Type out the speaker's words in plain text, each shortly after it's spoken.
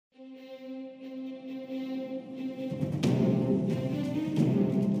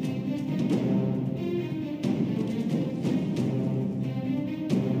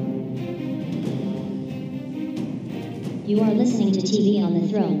You are listening to TV on the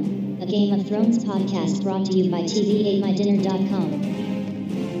Throne, a Game of Thrones podcast brought to you by TV8MyDinner.com.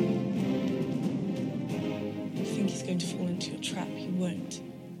 You think he's going to fall into your trap? He won't.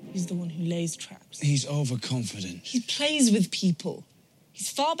 He's the one who lays traps. He's overconfident. He plays with people. He's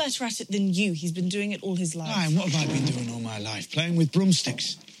far better at it than you. He's been doing it all his life. Aye, and what have I been doing all my life? Playing with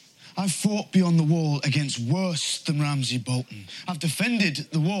broomsticks. I've fought beyond the wall against worse than Ramsay Bolton. I've defended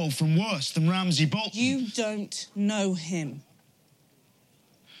the wall from worse than Ramsay Bolton. You don't know him.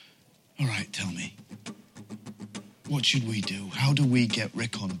 All right, tell me. What should we do? How do we get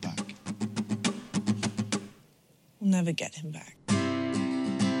Rickon back? We'll never get him back.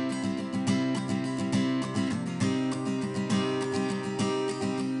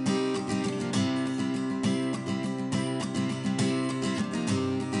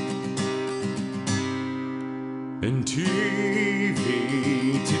 And TV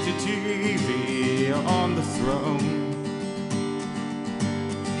on the throne.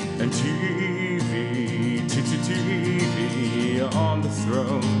 And TV on the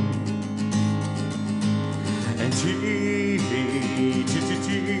throne. And TV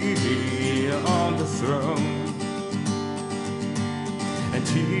on the throne. And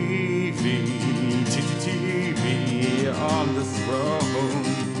TV on the throne.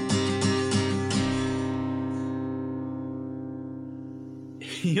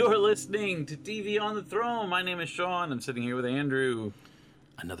 You're listening to TV on the Throne. My name is Sean. I'm sitting here with Andrew.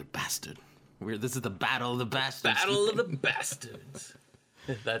 Another bastard. This is the Battle of the Bastards. Battle of the Bastards.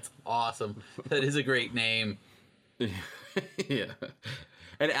 That's awesome. That is a great name. Yeah.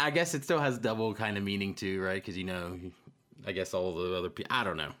 And I guess it still has double kind of meaning too, right? Because, I guess all the other people, I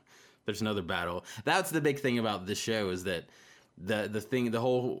don't know. There's another battle. That's the big thing about this show is that the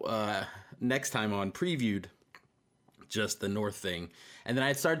whole next time on previewed just the North thing. And then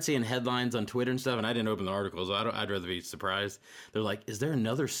I started seeing headlines on Twitter and stuff, and I didn't open the articles. I'd rather be surprised. They're like, is there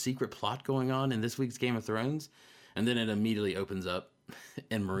another secret plot going on in this week's Game of Thrones? And then it immediately opens up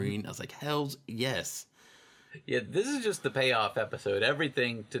in Marine. I was like, hells yes. Yeah, this is just the payoff episode.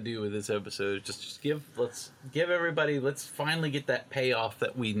 Everything to do with this episode, let's finally get that payoff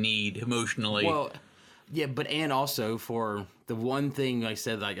that we need emotionally. Well, yeah, and also for the one thing I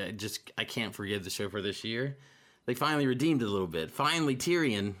said, like I can't forgive the show for this year. They finally redeemed it a little bit. Finally,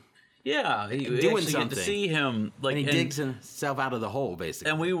 Tyrion. Yeah, doing something. Get to see him, and he digs himself out of the hole,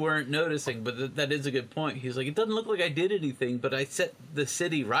 basically. And we weren't noticing, but that is a good point. He's like, it doesn't look like I did anything, but I set the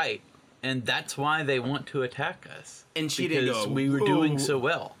city right, and that's why they want to attack us. And she didn't go, we were doing so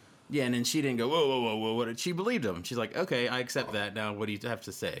well. Yeah, and then she didn't go, whoa. What? She believed him. She's like, okay, I accept that. Now, what do you have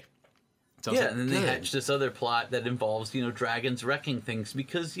to say? So yeah, and then they hatched this other plot that involves, dragons wrecking things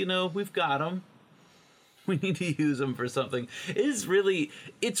because, we've got them. We need to use them for something. It's really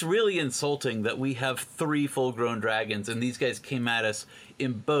insulting that we have 3 full-grown dragons and these guys came at us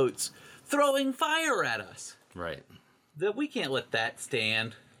in boats throwing fire at us. Right. That we can't let that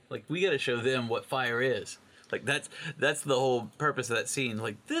stand. Like, we got to show them what fire is. Like, that's the whole purpose of that scene.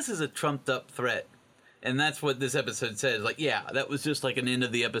 Like, this is a trumped-up threat. And that's what this episode says. Like, yeah, that was just like an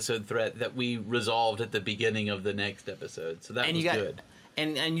end-of-the-episode threat that we resolved at the beginning of the next episode. So that was good.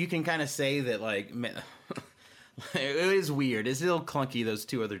 And you can kind of say that, like, it is weird. It's a little clunky, those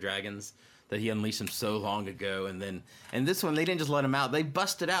 2 other dragons that he unleashed them so long ago. And this one, they didn't just let him out. They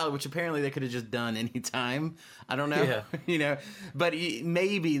busted out, which apparently they could have just done any time. I don't know. Yeah. But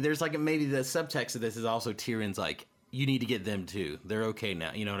maybe the subtext of this is also Tyrion's like, you need to get them too. They're okay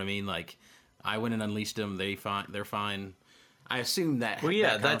now. You know what I mean? Like, I went and unleashed them. They're fine. I assume that. Well,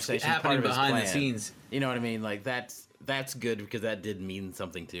 yeah, that's happening behind the scenes. You know what I mean? Like, that's good because that did mean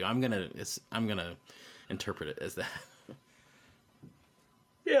something too. I'm gonna interpret it as that.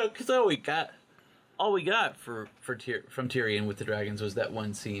 Yeah, because all we got from Tyrion with the dragons was that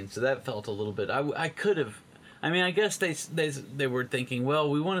one scene, so that felt a little bit. I could have. I mean, I guess they were thinking, well,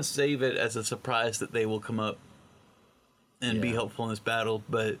 we want to save it as a surprise that they will come up and be helpful in this battle,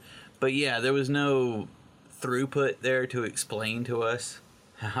 but yeah, there was no throughput there to explain to us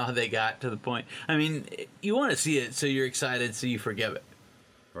how they got to the point. I mean, you want to see it, so you're excited, so you forgive it.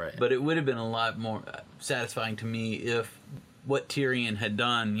 Right. But it would have been a lot more satisfying to me if what Tyrion had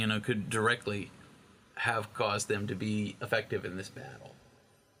done, could directly have caused them to be effective in this battle.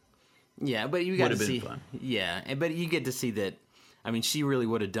 Yeah, but you got to see. Fun. Yeah, but you get to see that. I mean, she really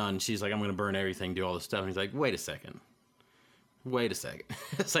would have done. She's like, I'm going to burn everything, do all this stuff. And he's like, wait a second.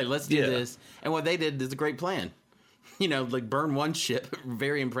 It's like, let's do this. And what they did is a great plan. Like burn one ship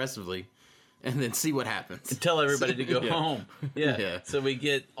very impressively. And then see what happens. And tell everybody to go home. Yeah. So we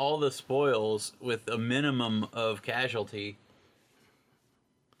get all the spoils with a minimum of casualty.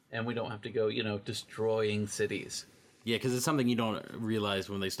 And we don't have to go, destroying cities. Yeah, because it's something you don't realize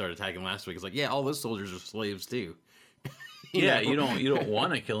when they start attacking last week. It's like, yeah, all those soldiers are slaves too. you don't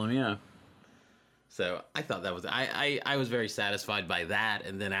want to kill them, yeah. So I thought that was I was very satisfied by that,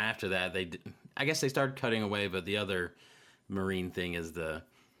 and then after that I guess they started cutting away, but the other Marine thing is the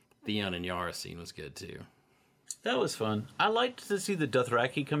Theon and Yara scene was good too. That was fun. I liked to see the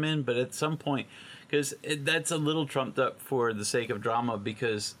Dothraki come in, but at some point, because that's a little trumped up for the sake of drama,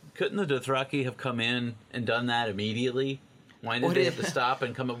 because couldn't the Dothraki have come in and done that immediately? Why did they have to stop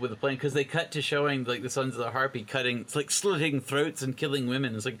and come up with a plan? Because they cut to showing like the Sons of the Harpy slitting throats and killing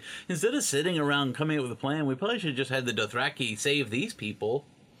women. It's like, instead of sitting around coming up with a plan, we probably should have just had the Dothraki save these people.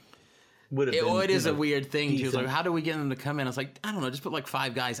 It is a weird thing too. Like, how do we get them to come in? I was like, I don't know, just put like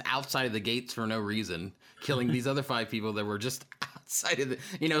 5 guys outside of the gates for no reason, killing these other 5 people that were just outside of the.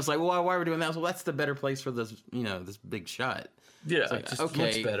 It's like, well, why are we doing that? Well, that's the better place for this. This big shot. Yeah, it's like, just okay,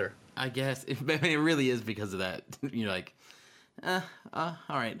 looks better. I guess it really is because of that. You're like, all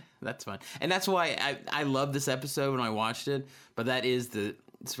right, that's fine. And that's why I love this episode when I watched it. But that is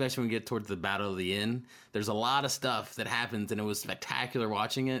especially when we get towards the Battle of the Inn. There's a lot of stuff that happens, and it was spectacular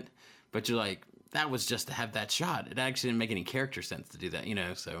watching it. But you're like, that was just to have that shot. It actually didn't make any character sense to do that,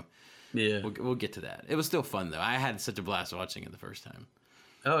 So yeah, we'll get to that. It was still fun though. I had such a blast watching it the first time.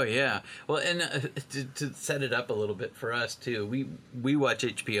 Oh yeah. Well, and to set it up a little bit for us too, we watch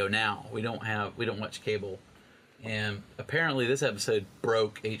HBO Now. We don't watch cable, and apparently this episode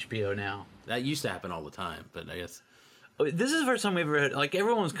broke HBO Now. That used to happen all the time, but I guess. This is the first time we've ever had, like,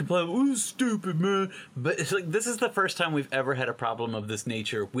 everyone's complaining, oh, stupid, man. But it's like, this is the first time we've ever had a problem of this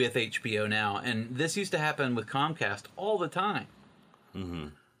nature with HBO Now. And this used to happen with Comcast all the time. Mm-hmm.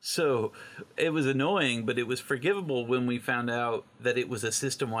 So it was annoying, but it was forgivable when we found out that it was a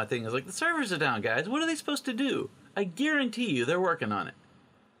system-wide thing. It was like, the servers are down, guys. What are they supposed to do? I guarantee you they're working on it.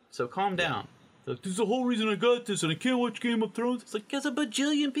 So calm down. Like, this is the whole reason I got this, and I can't watch Game of Thrones. It's like, because a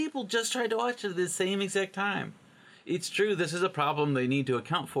bajillion people just tried to watch it at the same exact time. It's true, this is a problem they need to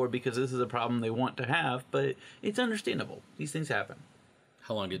account for because this is a problem they want to have, but it's understandable. These things happen.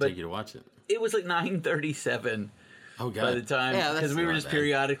 How long did it take you to watch it? It was like 9:37 by the time, because we were just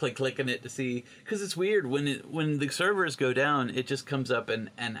periodically clicking it to see, because it's weird, when the servers go down, it just comes up and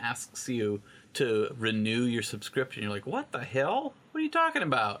asks you to renew your subscription. You're like, what the hell? What are you talking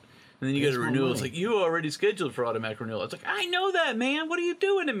about? And then you go to renewal, it's like, you already scheduled for automatic renewal. It's like, I know that, man, what are you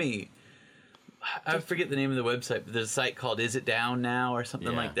doing to me? I forget the name of the website, but there's a site called Is It Down Now or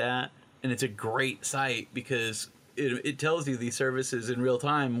something like that. And it's a great site because it tells you these services in real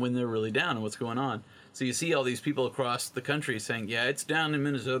time when they're really down and what's going on. So you see all these people across the country saying, yeah, it's down in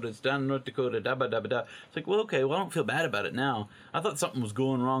Minnesota, it's down in North Dakota, da-ba-da-ba-da. It's like, well, okay, well, I don't feel bad about it now. I thought something was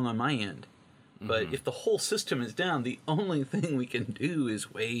going wrong on my end. But if the whole system is down, the only thing we can do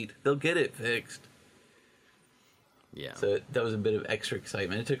is wait. They'll get it fixed. Yeah. So that was a bit of extra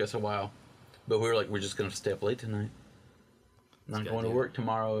excitement. It took us a while. But we were like, we're just going to stay up late tonight. Not going to work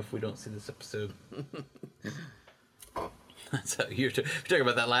tomorrow if we don't see this episode. That's how you're talking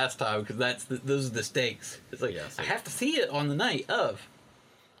about that last time, because those are the stakes. It's like, I have to see it on the night of.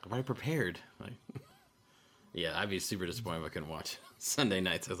 I'm already prepared. Yeah, I'd be super disappointed if I couldn't watch Sunday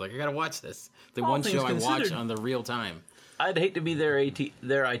nights. I was like, I got to watch this. The one show I watch on the real time. I'd hate to be their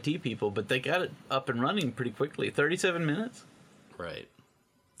IT people, but they got it up and running pretty quickly. 37 minutes? Right.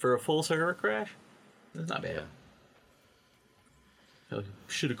 For a full server crash? That's not bad. Yeah.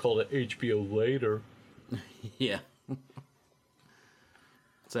 Should have called it HBO later. Yeah.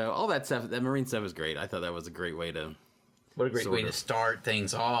 So all that stuff, that Marine stuff was great. I thought that was a great way to... What a great way to start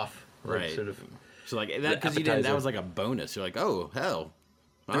things off. Right. Sort of, so like that, because you didn't, that was like a bonus. You're like, oh, hell.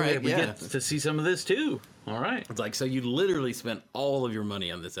 All right, we get to see some of this too. All right. It's like, so you literally spent all of your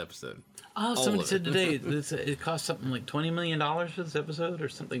money on this episode. Oh, somebody said today it cost something like $20 million for this episode or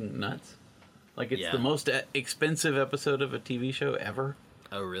something nuts. Like it's the most expensive episode of a TV show ever.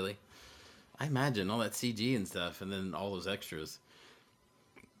 Oh, really? I imagine all that CG and stuff and then all those extras.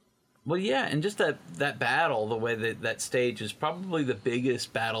 Well, yeah, and just that battle, the way that stage is probably the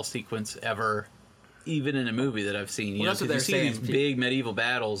biggest battle sequence ever, even in a movie that I've seen. You know, because you see these big medieval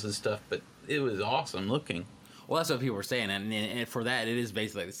battles and stuff, but it was awesome looking. Well, that's what people were saying, and for that, it is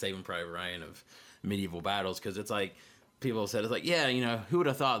basically like the Saving Private Ryan of medieval battles, because it's like, people said, it's like, yeah, you know, who would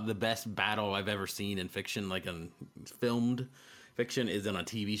have thought the best battle I've ever seen in fiction, like in filmed fiction, is in a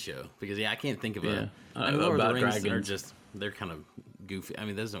TV show? Because, I can't think of Lord of the Rings are just, they're kind of goofy. I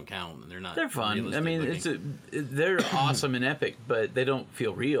mean, those don't count. They're not. They're fun. I mean, they're awesome and epic, but they don't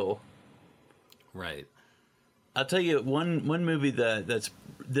feel real. Right. I'll tell you one movie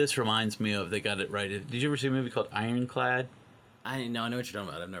this reminds me of. They got it right. Did you ever see a movie called Ironclad? I know what you're talking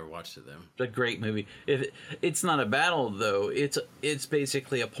about. I've never watched it though. It's a great movie. It's not a battle though. It's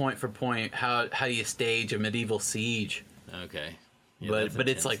basically a point for point how you stage a medieval siege. Okay. Yeah, but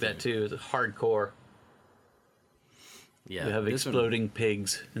it's like that too. It's hardcore. Yeah. You have exploding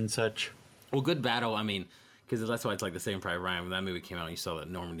pigs and such. Well, good battle. I mean, because that's why it's like the Saving Private Ryan. When that movie came out, and you saw that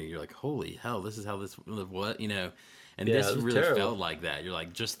Normandy. You're like, holy hell! This is how this what And this really terrible. felt like that. You're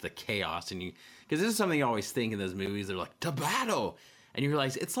like just the chaos, and because this is something you always think in those movies. They're like to battle, and you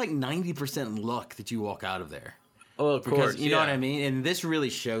realize it's like 90% luck that you walk out of there. Oh, of course. You know what I mean? And this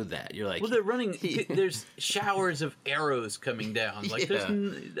really showed that. You're like, well, they're running. There's showers of arrows coming down. Like,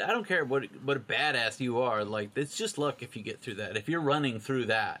 I don't care what a badass you are. Like, it's just luck if you get through that. If you're running through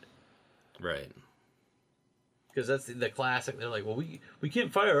that, right? Because that's the classic. They're like, well, we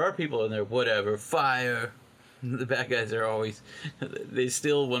can't fire our people in there. Whatever, fire. The bad guys are always. They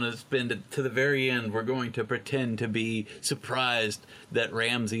still want to spend it to the very end. We're going to pretend to be surprised that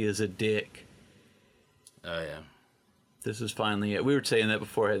Ramsay is a dick. Oh yeah. This is finally it. We were saying that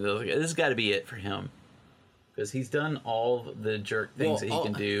before. Like, this has got to be it for him. Because he's done all the jerk things that he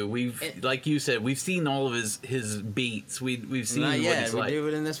can do. Like you said, we've seen all of his beats. We've seen what he's like. We do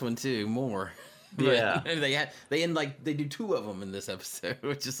it in this one too, more. Yeah. they do 2 of them in this episode,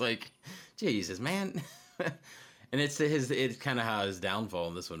 which is like, Jesus, man. And it's kind of how his downfall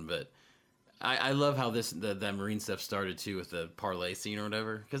in this one. But I love how that Marine stuff started too with the parlay scene or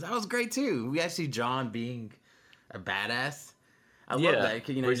whatever, because that was great too. We actually Jon being a badass. I love that.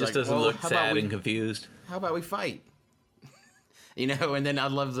 Where he just doesn't look sad and confused. How about we fight? And then I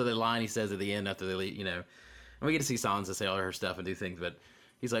love the line he says at the end after they leave, and we get to see Sansa say all her stuff and do things, but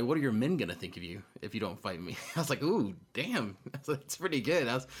he's like, what are your men going to think of you if you don't fight me? I was like, ooh, damn. That's pretty good.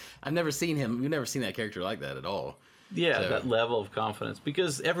 I've never seen him. We've never seen that character like that at all. Yeah, that level of confidence.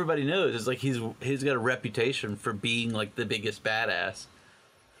 Because everybody knows, it's like he's got a reputation for being like the biggest badass.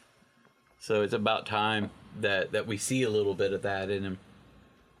 So it's about time that we see a little bit of that in him.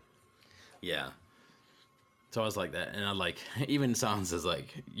 Yeah. So I was like that, and I like, even Sansa's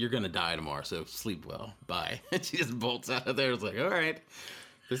like, you're gonna die tomorrow, so sleep well, bye. And she just bolts out of there. It's like, all right,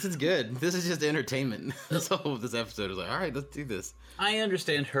 this is good. This is just entertainment. That's all of this episode is like, all right, let's do this. I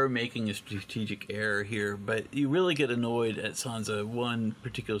understand her making a strategic error here, but you really get annoyed at Sansa one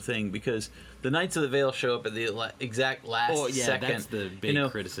particular thing, because the Knights of the Vale show up at the exact last second. That's the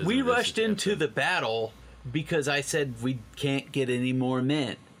big criticism. We rushed into the battle because I said we can't get any more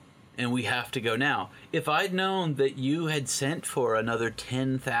men. And we have to go now. If I'd known that you had sent for another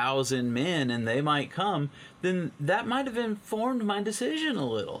 10,000 men and they might come, then that might have informed my decision a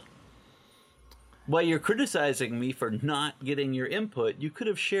little. While you're criticizing me for not getting your input, you could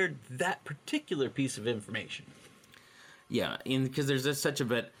have shared that particular piece of information. Yeah, because that's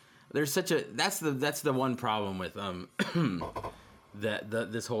the one problem with that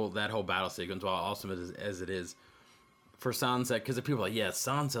whole battle sequence, while awesome as it is. For Sansa, because the people are like, yeah,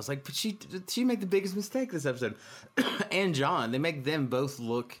 Sansa. I was like, but she made the biggest mistake this episode. And Jon, they make them both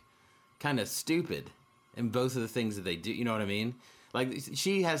look kind of stupid in both of the things that they do. You know what I mean? Like,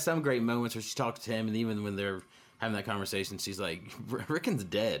 she has some great moments where she talks to him, and even when they're having that conversation, she's like, Rickon's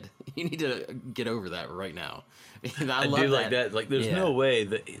dead. You need to get over that right now. I love do like that. Like, there's no way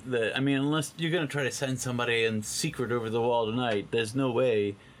that unless you're going to try to send somebody in secret over the wall tonight, there's no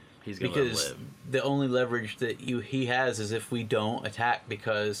way. He's gonna because live. The only leverage that he has is if we don't attack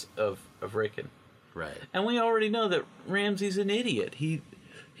because of Rickon. Right. And we already know that Ramsay's an idiot. He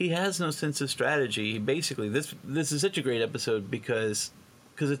has no sense of strategy. Basically, this is such a great episode because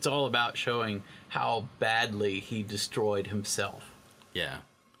it's all about showing how badly he destroyed himself. Yeah.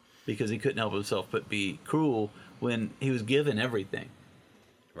 Because he couldn't help himself but be cruel when he was given everything.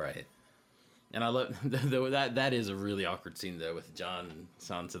 Right. And I love that is a really awkward scene though with Jon and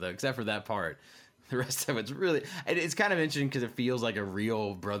Sansa though, except for that part. The rest of it's kind of interesting because it feels like a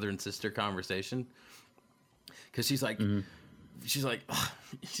real brother and sister conversation. Because she's like, she's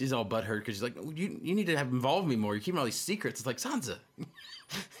all butthurt because she's like, you need to involve me more. You're keeping all these secrets. It's like, Sansa,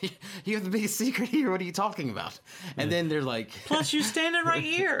 you have the biggest secret here. What are you talking about? And then they're like, plus you're standing right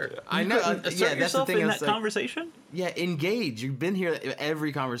here. I know. Yeah, that's the thing. In that conversation. Yeah, engage. You've been here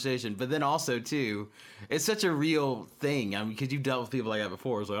every conversation, but then also too, it's such a real thing. I mean, because you've dealt with people like that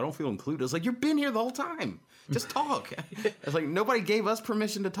before. It's like, I don't feel included. It's like, you've been here the whole time. Just talk. It's like, nobody gave us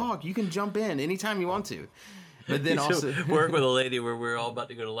permission to talk. You can jump in anytime you want to. But then also work with a lady where we're all about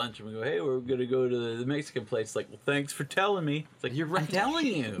to go to lunch and we go, hey, we're going to go to the Mexican place. Like, well, thanks for telling me. It's like, I'm telling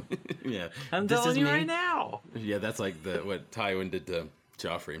you. Yeah. I'm telling you right now. Yeah, that's like what Tywin did to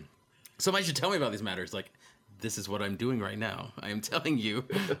Joffrey. Somebody should tell me about these matters. Like, this is what I'm doing right now. I am telling you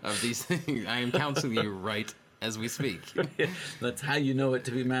of these things. I am counseling you right as we speak. That's how you know it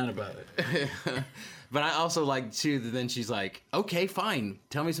to be mad about it. But I also like, too, that then she's like, okay, fine,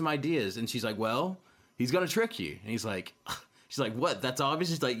 tell me some ideas. And she's like, well, he's going to trick you. And he's like, she's like, what? That's obvious?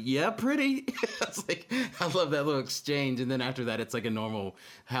 She's like, yeah, pretty. I was like, I love that little exchange. And then after that, it's like a normal,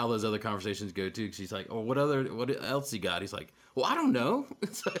 how those other conversations go, too. She's like, oh, what else you got? He's like, well, I don't know.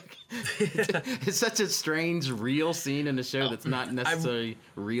 It's like, it's such a strange, real scene in the show that's not necessarily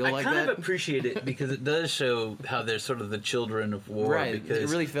real like that. I kind of appreciate it because it does show how they're sort of the children of war. Right. Because it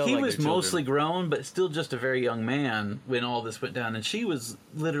really felt he like was they're mostly children. grown, but still just a very young man when all this went down. And she was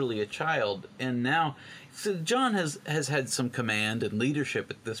literally a child. And now, so Jon has had some command and leadership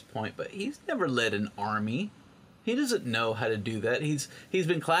at this point, but he's never led an army. He doesn't know how to do that. He's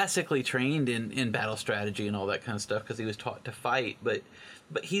been classically trained in battle strategy and all that kind of stuff because he was taught to fight, but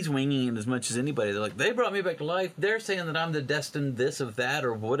he's winging it as much as anybody. They're like, they brought me back to life. They're saying that I'm the destined this of that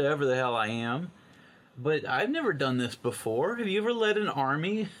or whatever the hell I am. But I've never done this before. Have you ever led an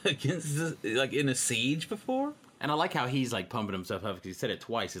army against this, like in a siege before? And I like how he's like pumping himself up because he said it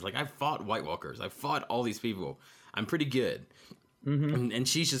twice. He's like, I've fought White Walkers. I've fought all these people. I'm pretty good. Mm-hmm. And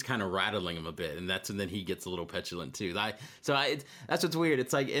she's just kind of rattling him a bit, and then he gets a little petulant too. That's what's weird.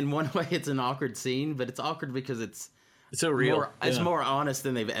 It's like in one way it's an awkward scene, but it's awkward because it's so real. It's more honest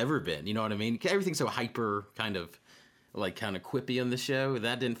than they've ever been. You know what I mean? Everything's so hyper, kind of quippy on the show.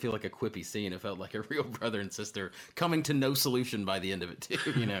 That didn't feel like a quippy scene. It felt like a real brother and sister coming to no solution by the end of it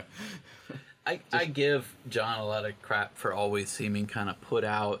too. You know. I give Jon a lot of crap for always seeming kind of put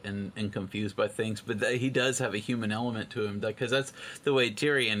out and confused by things, but he does have a human element to him because that's the way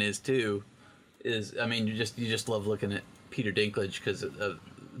Tyrion is too. I mean, you just love looking at Peter Dinklage because of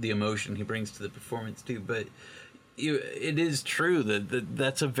the emotion he brings to the performance too. But it is true that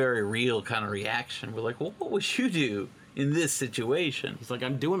that's a very real kind of reaction. We're like, well, what would you do in this situation? He's like,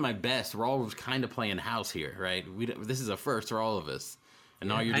 I'm doing my best. We're all kind of playing house here, right? This is a first for all of us.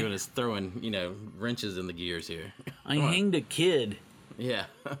 And all you're doing is throwing, wrenches in the gears here. I hanged a kid. Yeah.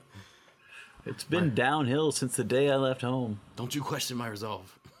 It's been downhill since the day I left home. Don't you question my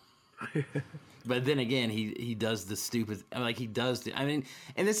resolve. But then again, he does the stupid, and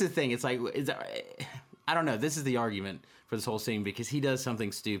this is the thing. It's like, I don't know. This is the argument for this whole scene because he does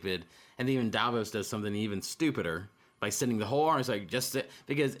something stupid, and even Davos does something even stupider by sending the whole army. It's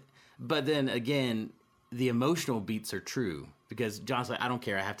like, but then again, the emotional beats are true. Because Jon's like, I don't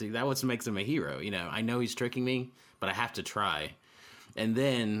care, I have to. That's what makes him a hero. I know he's tricking me, but I have to try. And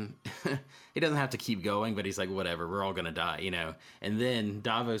then he doesn't have to keep going, but he's like, whatever, we're all going to die, And then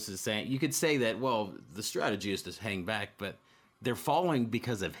Davos is saying, you could say that, well, the strategy is to hang back, but they're following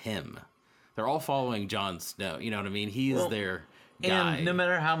because of him. They're all following Jon Snow. You know what I mean? He's their guy. And no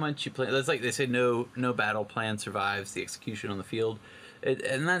matter how much you play, it's like they say, no battle plan survives the execution on the field.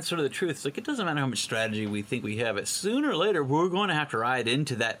 And that's sort of the truth. It's like, it doesn't matter how much strategy we think we have. Sooner or later, we're going to have to ride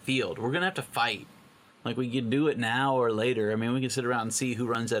into that field. We're going to have to fight. Like, we can do it now or later. I mean, we can sit around and see who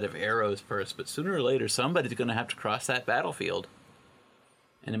runs out of arrows first. But sooner or later, somebody's going to have to cross that battlefield.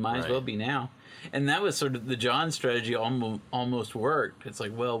 And it might as well be now. And that was sort of the Jon strategy almost worked. It's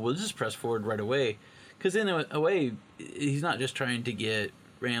like, well, we'll just press forward right away. Because in a way, he's not just trying to get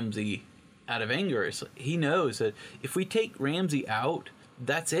Ramsay out of anger. He knows that if we take Ramsay out,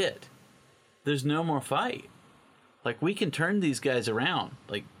 that's it. There's no more fight. Like, we can turn these guys around.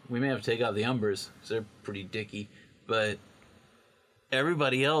 Like, we may have to take out the Umbers because they're pretty dicky, but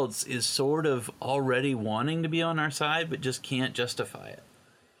everybody else is sort of already wanting to be on our side, but just can't justify it.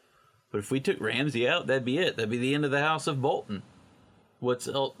 But if we took Ramsay out, that'd be it. That'd be the end of the House of Bolton. What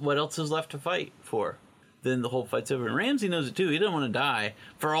else is left to fight for? Then the whole fight's over. And Ramsay knows it too. He doesn't want to die.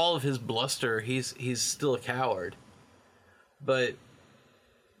 For all of his bluster, he's still a coward. But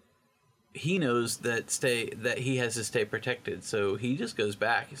he knows that he has to stay protected. So he just goes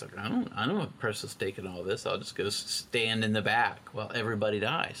back. He's like, I don't want to press a stake in all this. I'll just go stand in the back while everybody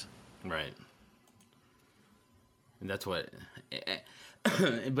dies. Right. And that's what.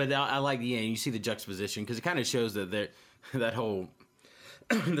 But I like you see the juxtaposition because it kind of shows that that whole.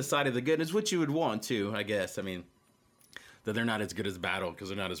 The side of the good is what you would want too, I guess. I mean, that they're not as good as battle because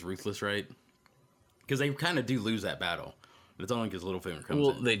they're not as ruthless, right? Because they kind of do lose that battle. But it's only because Littlefinger comes in.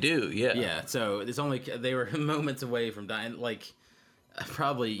 Well, they do, yeah. Yeah, so it's only they were moments away from dying. Like,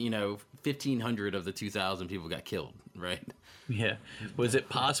 probably 1,500 of the 2,000 people got killed, right? Yeah. Was it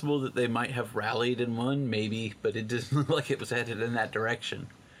possible that they might have rallied and won? Maybe, but it doesn't look like it was headed in that direction.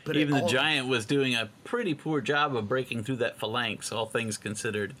 But even the Giant was doing a pretty poor job of breaking through that phalanx, all things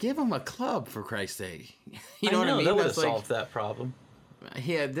considered. Give him a club, for Christ's sake. You know what I mean? That would have solved that problem.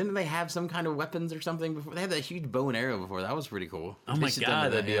 Yeah, didn't they have some kind of weapons or something before? They had that huge bow and arrow before. That was pretty cool. Oh my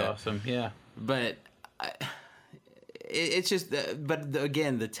God, that'd be awesome. Yeah. But it's just,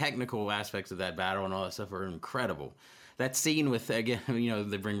 again, the technical aspects of that battle and all that stuff are incredible. That scene with, again,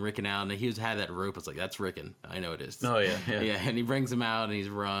 they bring Rickon out, and he had that rope. It's like, that's Rickon. I know it is. Oh, yeah. Yeah, and he brings him out, and he's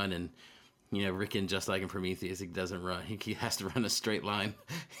run, and, Rickon, just like in Prometheus, he doesn't run. He has to run a straight line.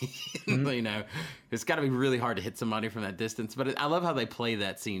 It's got to be really hard to hit somebody from that distance. But I love how they play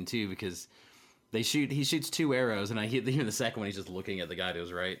that scene, too, because he shoots 2 arrows, and even the second one, he's just looking at the guy to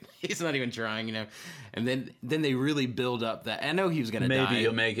his right. He's not even trying, And then they really build up that. I know he was going to die. Maybe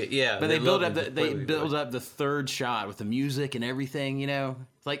he'll make it, yeah. But they build up the third shot with the music and everything,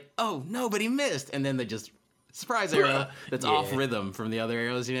 It's like, oh, no, but he missed. And then they just, surprise arrow that's off rhythm from the other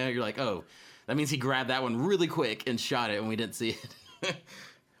arrows, You're like, oh, that means he grabbed that one really quick and shot it, and we didn't see it.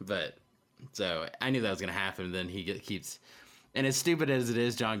 But, so, I knew that was going to happen, and then he keeps... And as stupid as it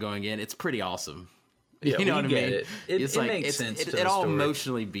is, John going in, it's pretty awesome. Yeah, you know what I mean? It makes sense. It all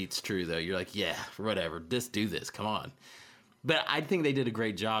emotionally beats true, though. You're like, yeah, whatever. Just do this. Come on. But I think they did a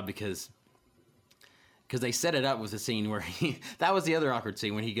great job because they set it up with a scene where that was the other awkward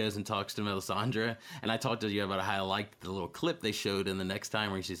scene when he goes and talks to Melisandre. And I talked to you about how I liked the little clip they showed in the next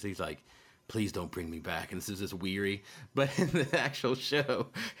time where he's like, please don't bring me back. And this is just weary. But in the actual show,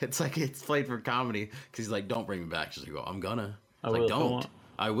 it's like it's played for comedy because he's like, don't bring me back. She's like, well, I'm gonna. I don't.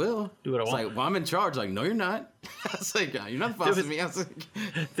 I will. Do what I want. It's like, well, I'm in charge. Like, no, you're not. I was like, you're not the boss of me. I was like,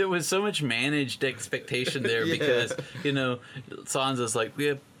 there was so much managed expectation there because, Sansa's like,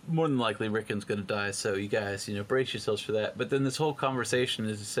 yeah, more than likely Rickon's going to die. So you guys, brace yourselves for that. But then this whole conversation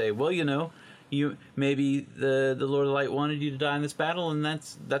is to say, well, you maybe the Lord of Light wanted you to die in this battle, and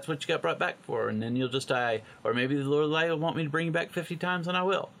that's what you got brought back for, and then you'll just die. Or maybe the Lord of Light will want me to bring you back 50 times, and I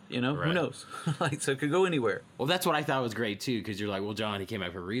will. Who knows? So it could go anywhere. Well, that's what I thought was great too, because you're like, well, John, he came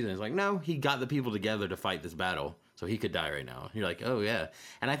back for a reason. It's like, no, he got the people together to fight this battle, so he could die right now. You're like, oh yeah,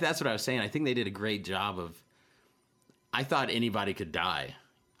 and that's what I was saying. I think they did a great job of. I thought anybody could die.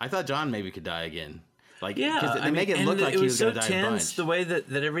 I thought John maybe could die again. Like, yeah, they make it look like he was going to die a bunch. It was so tense, the way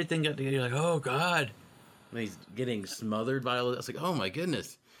that everything got together. You're like, oh, God. And he's getting smothered by all this. I was like, oh, my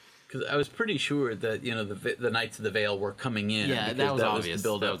goodness. Because I was pretty sure that, the Knights of the Vale were coming in. Yeah, that was obvious.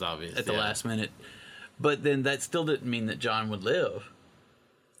 That was obvious. At the last minute. But then that still didn't mean that John would live.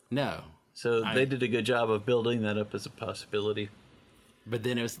 No. So they did a good job of building that up as a possibility. But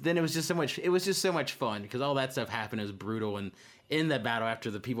then it was just so much. It was just so much fun because all that stuff happened. It was brutal, and in that battle, after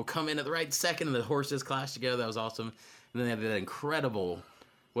the people come in at the right second and the horses clash together, that was awesome. And then they had that incredible,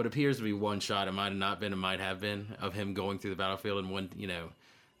 what appears to be one shot. It might have not been. It might have been of him going through the battlefield and one.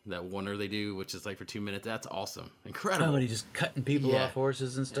 That wonder they do, which is like for 2 minutes. That's awesome, incredible. Oh, and he's just cutting people off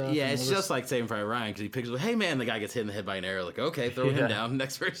horses and stuff. Yeah, it's just like Saving Private Ryan because he picks, hey man, the guy gets hit in the head by an arrow. Like, okay, throw him down.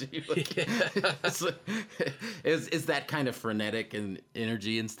 Next person. It's that kind of frenetic and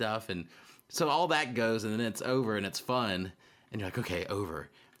energy and stuff, and so all that goes, and then it's over and it's fun, and you're like, okay, over.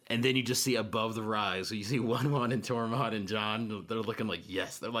 And then you just see above the rise, so you see Wun-Wun and Tormod and John. They're looking like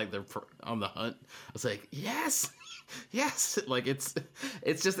yes, they're on the hunt. I was like, yes. Yes, like it's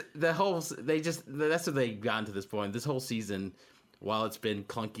just the whole that's what they gotten to this point. This whole season, while it's been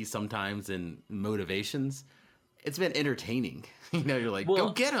clunky sometimes in motivations, it's been entertaining. You're like,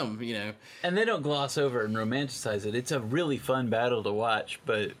 go get them. And they don't gloss over and romanticize it. It's a really fun battle to watch,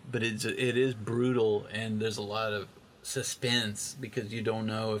 but it is brutal, and there's a lot of suspense because you don't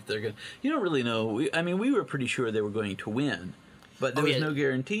know if they're going. You don't really know. We were pretty sure they were going to win, but there was no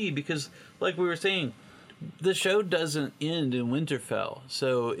guarantee because, like we were saying, the show doesn't end in Winterfell,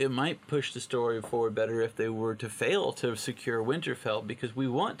 so it might push the story forward better if they were to fail to secure Winterfell, because we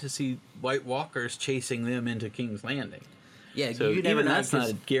want to see White Walkers chasing them into King's Landing. Yeah, so you never even know, that's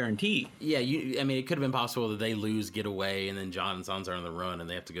not a guarantee. Yeah, it could have been possible that they lose, get away, and then Jon and Sansa are on the run, and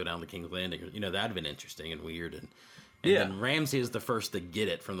they have to go down to King's Landing. That'd have been interesting and weird. And then Ramsay is the first to get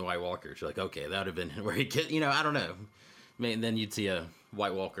it from the White Walkers. You're like, okay, that would have been where he get. I don't know. And then you'd see a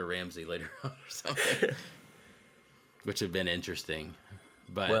White Walker Ramsay later on or something. Which have been interesting.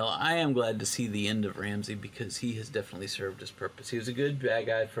 But well, I am glad to see the end of Ramsay because he has definitely served his purpose. He was a good bad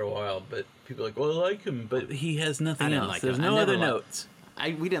guy for a while, but people are like, well, I like him, but he has nothing else. There's no other notes.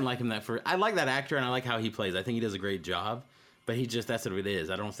 We didn't like him I like that actor, and I like how he plays. I think he does a great job, but that's what it is.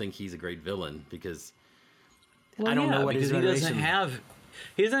 I don't think he's a great villain because I don't know what his motivation. He doesn't have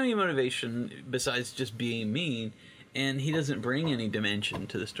any motivation besides just being mean. And he doesn't bring any dimension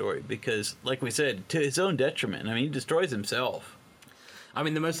to the story because, like we said, to his own detriment. He destroys himself.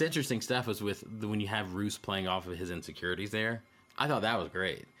 The most interesting stuff was when you have Roose playing off of his insecurities there. I thought that was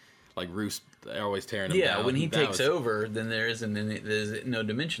great. like Roose always tearing him down. Yeah, when he takes over, then there's no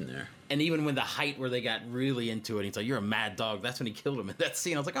dimension there. And even when the height where they got really into it, he's like, "You're a mad dog." That's when he killed him in that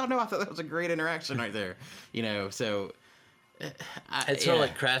scene. I was like, "Oh no, I thought that was a great interaction right there." You know, so it's sort of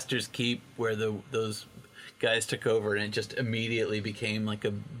like Craster's Keep, where those guys took over, and it just immediately became like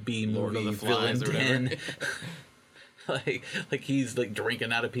a B movie villain den. like he's like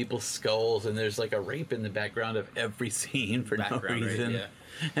drinking out of people's skulls, and there's like a rape in the background of every scene for no reason. Right, yeah.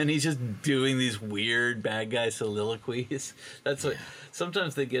 And he's just doing these weird bad guy soliloquies. That's what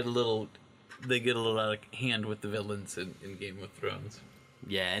sometimes they get a little out of hand with the villains in Game of Thrones.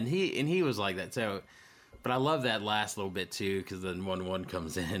 Yeah, and he was like that. So, but I love that last little bit too, because then 1-1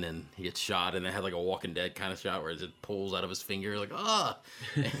 comes in and he gets shot, and they had like a Walking Dead kind of shot where it just pulls out of his finger, like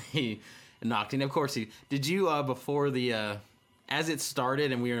he knocked. And of course, did you before the as it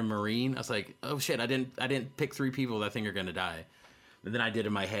started and we were in Marine, I was like, oh shit, I didn't pick 3 people that I think are gonna die. And then I did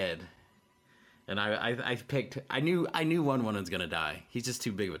in my head, and I picked. I knew 1-1 was gonna die. He's just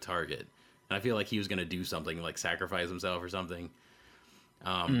too big of a target, and I feel like he was gonna do something like sacrifice himself or something.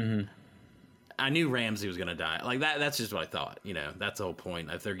 I knew Ramsay was gonna die. Like that. That's just what I thought. You know, that's the whole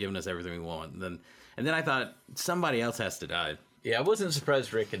point. If they're giving us everything we want, and then I thought somebody else has to die. Yeah, I wasn't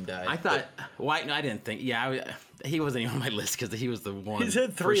surprised Rick had died. I thought White. I didn't think. Yeah, he wasn't even on my list because he was the one. He's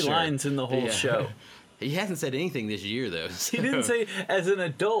had 3 lines in the whole show. He hasn't said anything this year, though. So. He didn't say, as an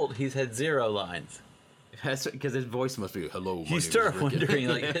adult, he's had 0 lines. That's because his voice must be, hello, You start wondering,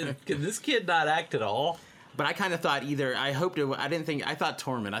 like, can this kid not act at all? But I kind of thought I thought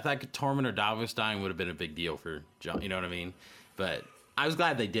Tormund. I thought Tormund or Davos dying would have been a big deal for Jon, you know what I mean? But I was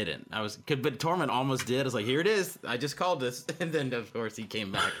glad they didn't. But Tormund almost did. I was like, here it is. I just called this. And then, of course, he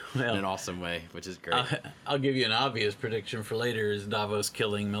came back in an awesome way, which is great. I'll give you an obvious prediction for later is Davos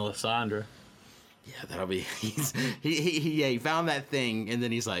killing Melisandre. Yeah, that'll be. He found that thing, and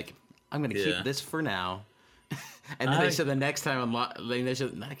then he's like, "I'm going to keep this for now." And then they said the next time on Lost.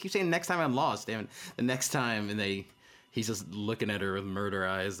 I keep saying next time on Lost. Damn it, the next time, and he's just looking at her with murder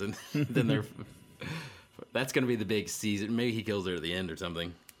eyes, and then they're. That's going to be the big season. Maybe he kills her at the end or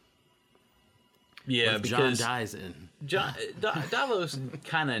something. Yeah, because Jon dies in. Davos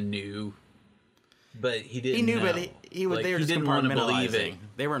kind of knew. But he didn't. He knew, know. but he was. They were just didn't want to believe compartmentalizing.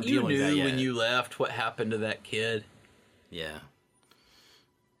 it. They weren't dealing with that yet. You knew when you left what happened to that kid. Yeah.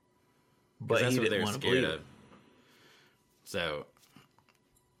 But that's he what didn't they were want to scared believe of. So,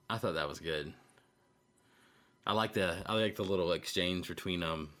 I thought that was good. I like the little exchange between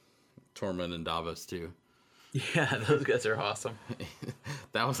Tormund and Davos too. Yeah, those guys are awesome.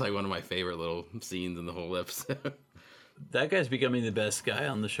 That was like one of my favorite little scenes in the whole episode. That guy's becoming the best guy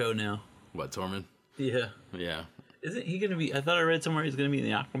on the show now. What, Tormund? Yeah. Yeah. Isn't he going to be... I thought I read somewhere he's going to be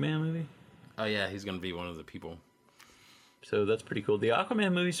in the Aquaman movie. Oh, yeah, he's going to be one of the people. So that's pretty cool. The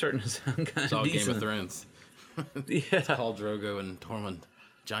Aquaman movie's starting to sound kind of decent. It's all Game of Thrones. Yeah. It's Khal Drogo and Tormund.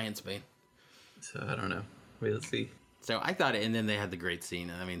 Giant Spain. So, I don't know. Wait, let's see. So, I thought... And then they had the great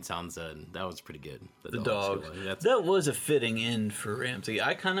scene. I mean, Sansa, and that was pretty good. The dog. That was a fitting end for Ramsay.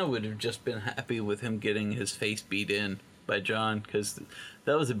 I kind of would have just been happy with him getting his face beat in by Jon, because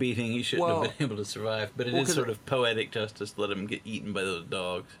that was a beating he shouldn't have been able to survive. But it is sort of poetic justice to let him get eaten by those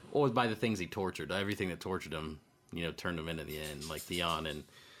dogs. Or by the things he tortured. Everything that tortured him, you know, turned him in at the end, like Theon and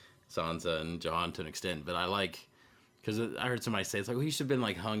Sansa and Jon to an extent. But I like, because I heard somebody say, it's like, well, he should have been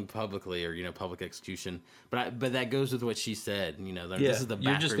like hung publicly or, you know, public execution. But that goes with what she said. You know, this is the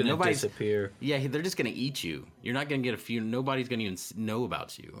background. You're just going to disappear. Yeah, they're just going to eat you. You're not going to get a few. Nobody's going to even know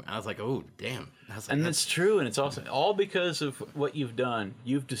about you. And I was like, oh, damn. I was like, and that's true. And it's also all because of what you've done.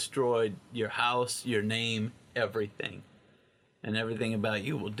 You've destroyed your house, your name, everything. And everything about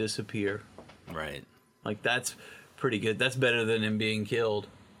you will disappear. Right. Like, that's pretty good. That's better than him being killed.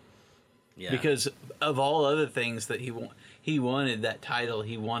 Yeah. Because of all other things that he wanted that title,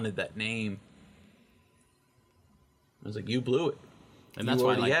 he wanted that name. I was like, you blew it. And that's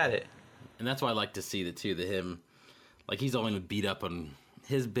why I had it. And that's why I like to see him, like, he's only beat up on,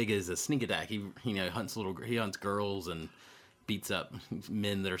 his big is a sneak attack. He hunts girls and beats up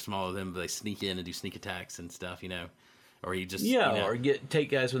men that are smaller than him, but they sneak in and do sneak attacks and stuff, you know. Or he just or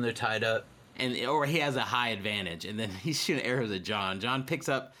take guys when they're tied up. Or he has a high advantage, and then he's shooting arrows at Jon. Jon picks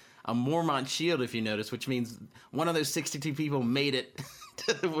up a Mormont shield, if you notice, which means one of those 62 people made it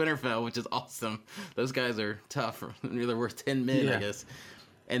to Winterfell, which is awesome. Those guys are tough. They're worth 10 men, I guess.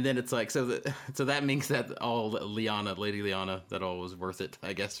 And then it's like, so that means that all Lady Lyanna, that all was worth it,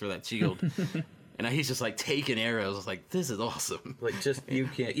 I guess, for that shield. And he's just like taking arrows. I was like, this is awesome. Like, just, you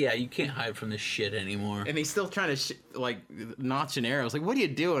can't hide from this shit anymore. And he's still trying to, notch an arrow. I was like, what are you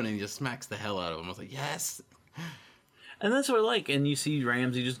doing? And he just smacks the hell out of him. I was like, yes. And that's what I like. And you see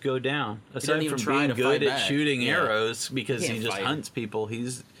Ramsay just go down. Aside even from try being to good fight at back. shooting Yeah. arrows, because He he can't just fight. hunts people,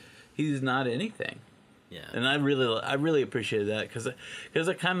 he's not anything. Yeah. And I really appreciated that, because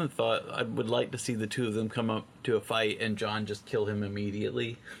I kind of thought I would like to see the two of them come up to a fight and Jon just kill him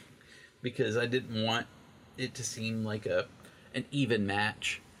immediately, because I didn't want it to seem like an even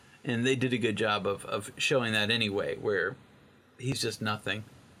match, and they did a good job of showing that anyway, where he's just nothing.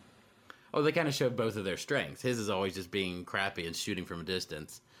 Oh, they kind of showed both of their strengths. His is always just being crappy and shooting from a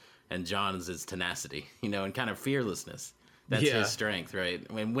distance, and Jon's is tenacity, and kind of fearlessness. That's Yeah. his strength, right?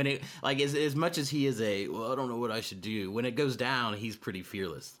 When it, like, as much as he is I don't know what I should do, when it goes down, he's pretty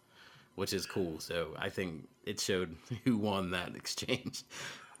fearless, which is cool. So I think it showed who won that exchange.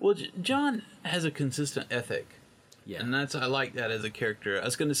 Well, Jon has a consistent ethic. Yeah. And I like that as a character. I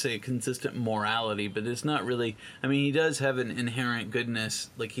was going to say consistent morality, but it's not really. I mean, he does have an inherent goodness.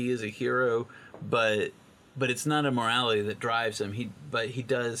 Like, he is a hero, but it's not a morality that drives him. But he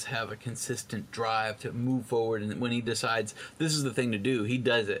does have a consistent drive to move forward, and when he decides this is the thing to do, he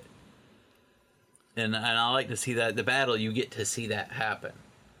does it. And I like to see that. The battle, you get to see that happen.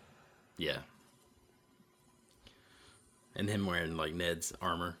 Yeah. And him wearing, like, Ned's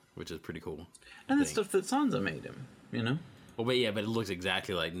armor, which is pretty cool. And that's stuff that Sansa made him, Well, but it looks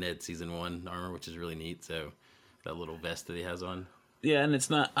exactly like Ned Season 1 armor, which is really neat. So that little vest that he has on. Yeah, and it's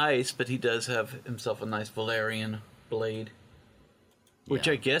not ice, but he does have himself a nice Valerian blade. Which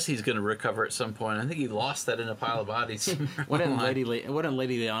Yeah. I guess he's going to recover at some point. I think he lost that in a pile of bodies. What if Lady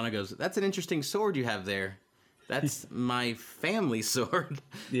Lyanna goes, that's an interesting sword you have there. That's my family sword,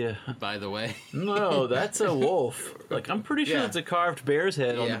 Yeah. by the way. No, that's a wolf. Like, I'm pretty sure Yeah. it's a carved bear's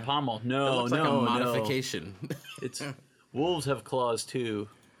head on Yeah. the pommel. That No, looks like no, a no. modification. It's wolves have claws too.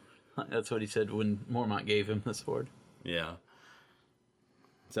 That's what he said when Mormont gave him the sword. Yeah.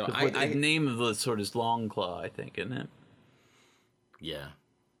 So The name of the sword is Longclaw, I think, isn't it? Yeah.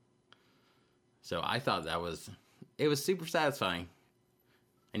 So I thought it was super satisfying.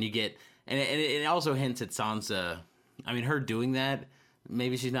 And you get, and it also hints at Sansa. I mean, her doing that,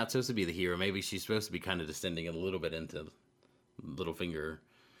 maybe she's not supposed to be the hero. Maybe she's supposed to be kind of descending a little bit into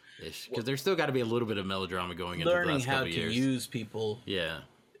Littlefinger-ish. Because there's still got to be a little bit of melodrama going into the Learning last how couple to years. use people. Yeah.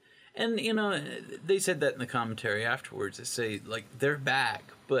 And, they said that in the commentary afterwards. They say, like, they're back,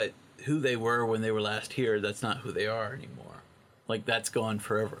 but who they were when they were last here, that's not who they are anymore. Like, that's gone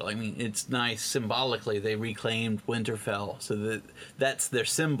forever. I mean, it's nice symbolically they reclaimed Winterfell, so that's their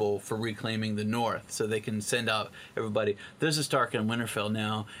symbol for reclaiming the North, so they can send out everybody. There's a Stark in Winterfell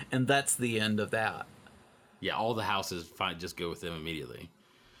now, and that's the end of that. Yeah, all the houses just go with them immediately.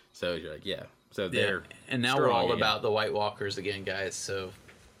 So you're like, yeah. So they're And now we're strong all again. about the White Walkers again, guys, so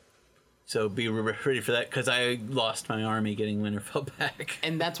be ready for that, because I lost my army getting Winterfell back.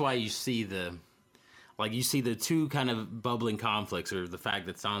 And that's why you see the two kind of bubbling conflicts, or the fact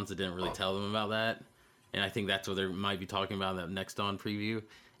that Sansa didn't really tell them about that. And I think that's what they might be talking about in that next Dawn preview.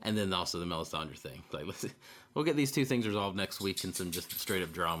 And then also the Melisandre thing. Like, we'll get these two things resolved next week in some just straight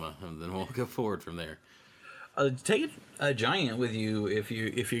up drama, and then we'll go forward from there. Take a giant with you if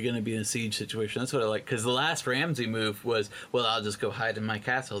you're going to be in a siege situation. That's what I like, because the last Ramsay move was, well, I'll just go hide in my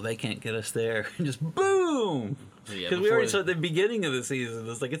castle. They can't get us there. And just boom! Yeah, Because we already saw at the beginning of the season.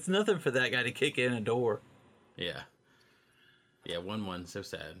 It's like, it's nothing for that guy to kick in a door. Yeah. Yeah, 1-1, so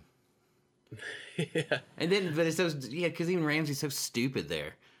sad. Yeah. And then, but it's so, yeah, because even Ramsay's so stupid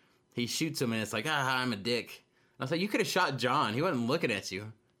there. He shoots him, and it's like, I'm a dick. I was like, you could have shot Jon. He wasn't looking at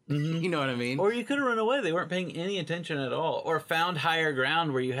you. You know what I mean? Or you could have run away. They weren't paying any attention at all. Or found higher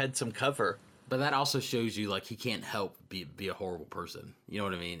ground where you had some cover. But that also shows you, like, he can't help be a horrible person. You know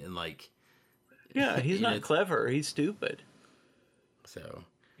what I mean? And, like... Yeah, he's not clever. He's stupid. So...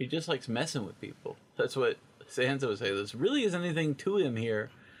 He just likes messing with people. That's what Sansa would say. There really isn't anything to him here.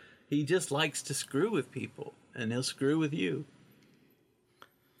 He just likes to screw with people. And he'll screw with you.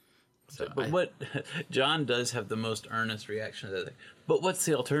 So But Jon does have the most earnest reaction to that thing. But what's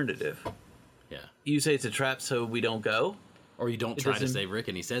the alternative? Yeah. You say it's a trap so we don't go? Or you don't try to doesn't- save Rick,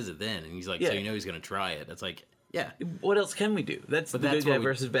 and he says it then. And he's like, Yeah. so you know he's going to try it. It's like, yeah. What else can we do? That's the that's good guy what we-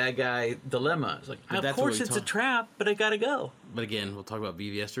 versus bad guy dilemma. It's like, of that's course what we it's a talk- trap, but I gotta go. But again, we'll talk about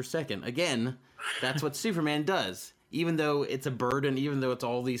BVS for a second. Again, that's what Superman does. Even though it's a burden, even though it's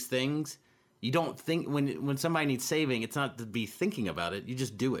all these things, you don't think, when somebody needs saving, it's not to be thinking about it. You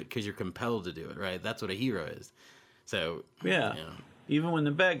just do it because you're compelled to do it, right? That's what a hero is. So, Yeah. you know. Even when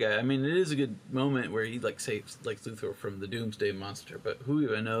the bad guy, I mean, it is a good moment where he saves Luthor from the Doomsday Monster, but who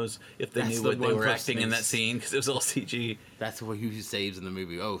even knows if they That's knew the what they one were person acting in that who's- scene, because it was all CG. That's what he saves in the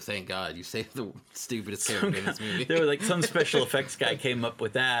movie. Oh, thank God. You saved the stupidest character in this movie. There was some special effects guy came up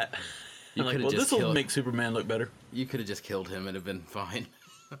with that. You Like, could well, have just this will killed. make Superman look better. You could have just killed him and have been fine.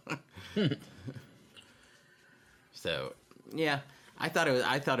 So, yeah, I thought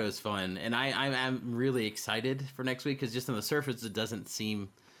it was fun, and I'm really excited for next week because just on the surface it doesn't seem,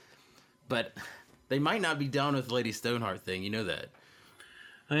 but they might not be done with Lady Stoneheart thing. You know that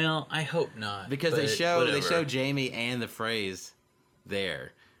Well, I hope not. because they but show whatever. Jamie and the phrase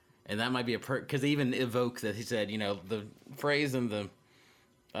there, and that might be because they even evoke that he said the phrase and the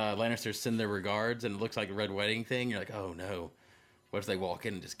Lannisters send their regards, and it looks like a red wedding thing. You're like, oh no, what if they walk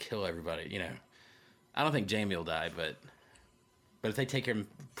in and just kill everybody? I don't think Jamie will die, but if they take him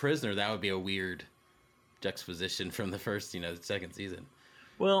prisoner, that would be a weird juxtaposition from the first, second season.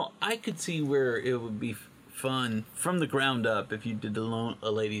 Well, I could see where it would be fun from the ground up if you did a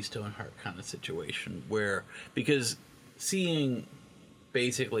Lady Stoneheart kind of situation, because seeing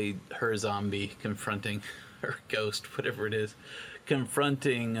basically her zombie confronting her ghost, whatever it is,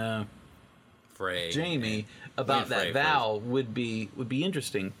 confronting Frey, Jamie about that vow would be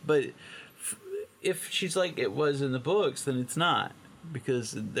interesting, but if she's like it was in the books, then it's not,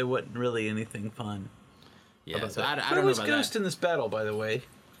 because there wasn't really anything fun. Yeah, about so that. I But don't it was know about Ghost that. in this battle, by the way.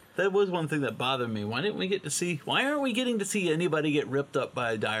 That was one thing that bothered me. Why aren't we getting to see anybody get ripped up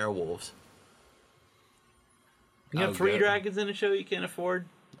by dire wolves? You have 3 dragons in a show you can't afford?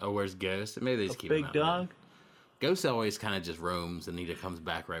 Oh, where's Ghost? Maybe they just A keep him big out dog? Ghost always kind of just roams, and he comes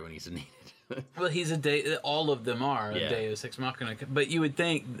back right when he's needed. Well, he's all of them are Yeah. a Deus Ex Machina. But you would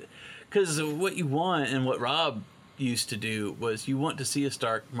think, because what you want and what Rob used to do was you want to see a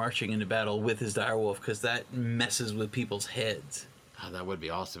Stark marching into battle with his direwolf, because that messes with people's heads. Oh, that would be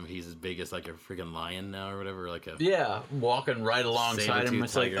awesome. He's as big as like a freaking lion now or whatever. Yeah, walking right alongside him. Saber-tooth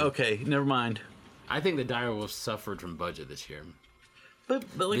It's like, tiger. okay, never mind. I think the direwolf suffered from budget this year. But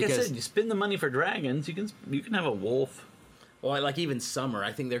like I Because- said, you spend the money for dragons, you can have a wolf. Well, like even Summer,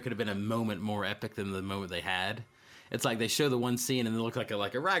 I think there could have been a moment more epic than the moment they had. It's like they show the one scene and it looks like a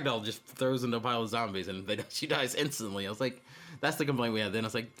ragdoll just throws into a pile of zombies and she dies instantly. I was like, that's the complaint we had then. I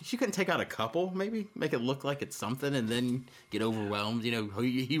was like, she couldn't take out a couple, maybe make it look like it's something, and then get overwhelmed,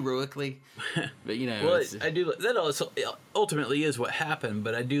 heroically. But Well, I do. That also ultimately is what happened,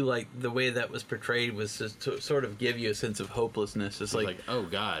 but I do like the way that was portrayed was just to sort of give you a sense of hopelessness. It's like oh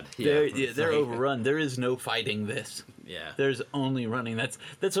god, they're It's they're like- overrun. There is no fighting this. Yeah, There's only running.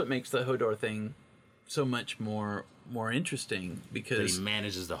 That's what makes the Hodor thing so much more interesting, that because he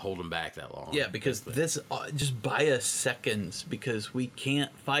manages to hold him back that long. yeah, because this just buy us seconds because we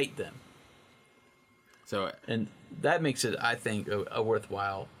can't fight them, So and that makes it, I think, a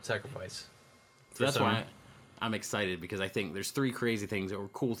worthwhile sacrifice. So that's Summer. why I'm excited, because I think there's 3 crazy things or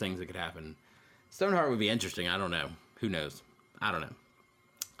cool things that could happen. Stoneheart would be interesting. I don't know. Who knows? I don't know.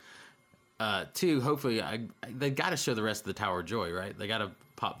 2, hopefully, they got to show the rest of the Tower of Joy, right? They got to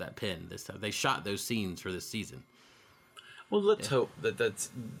pop that pin this time. They shot those scenes for this season. Well, let's hope that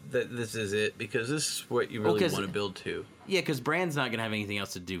this is it, because this is what you really 'cause- want to build to. Yeah, because Bran's not going to have anything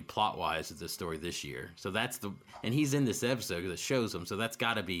else to do plot-wise with this story this year. So and he's in this episode because it shows him. So that's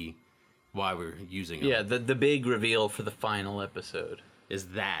got to be why we're using him. Yeah, the big reveal for the final episode. Is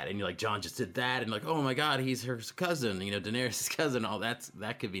that, and you're like, Jon just did that, and like, oh my god, he's her cousin, Daenerys' cousin, all that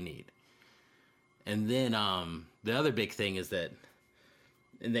could be neat. And then the other big thing is that,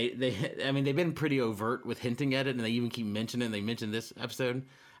 and they've been pretty overt with hinting at it, and they even keep mentioning it, and they mentioned this episode,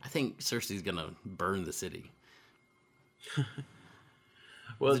 I think Cersei's gonna burn the city.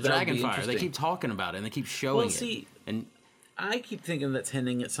 Well, The dragon fire, they keep talking about it, and they keep showing it. And I keep thinking that's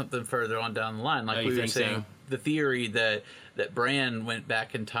hinting at something further on down the line. Like Oh, we you were think saying, so? the theory that Bran went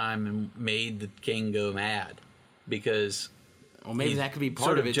back in time and made the king go mad because well, maybe he's that could be part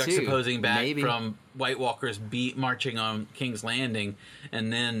sort of of it too. juxtaposing back Maybe. from White Walkers marching on King's Landing,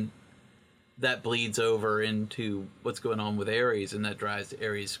 and then that bleeds over into what's going on with Aerys, and that drives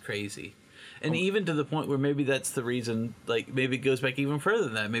Aerys crazy. And even to the point where maybe that's the reason, like, maybe it goes back even further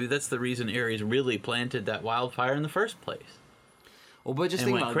than that. Maybe that's the reason Aerys really planted that wildfire in the first place. Well, but just and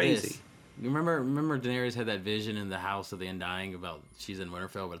think went about crazy. this. Remember Daenerys had that vision in the House of the Undying about she's in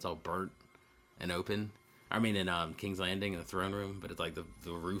Winterfell, but it's all burnt and open. I mean, in King's Landing in the throne room, but it's like the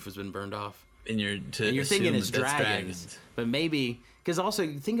roof has been burned off. And you're And thinking it's that's dragons. But maybe, because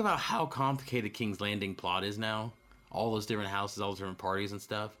also think about how complicated King's Landing plot is now. All those different houses, all those different parties and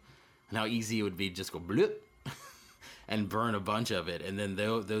stuff. And how easy it would be to just go bloop and burn a bunch of it. And then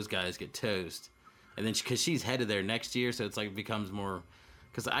those guys get toast. And then because she's headed there next year, so it's like it becomes more.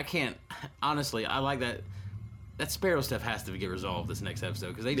 Because I can't, honestly, I like that. That Sparrow stuff has to get resolved this next episode,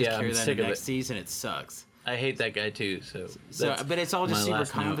 because they just Yeah, carry I'm that sick into of next it. season. It sucks. I hate that guy too. So But it's all just my super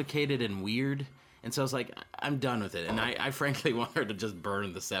last note. complicated and weird. And so I was like, I'm done with it. And I frankly want her to just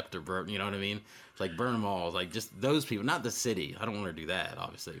burn the scepter, you know what I mean? Like, burn them all. Like, just those people, not the city. I don't want her to do that,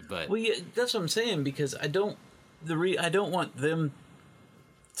 obviously. But well, yeah, that's what I'm saying, because I don't want them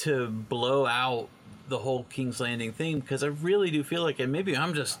to blow out the whole King's Landing thing, because I really do feel like, and maybe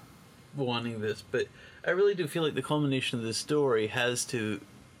I'm just wanting this, but I really do feel like the culmination of this story has to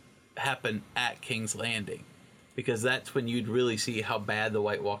happen at King's Landing. Because that's when you'd really see how bad the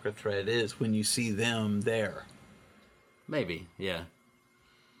White Walker threat is, when you see them there. Maybe, yeah.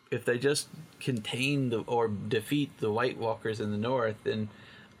 If they just contain or defeat the White Walkers in the north, then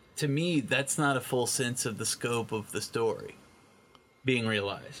to me, that's not a full sense of the scope of the story being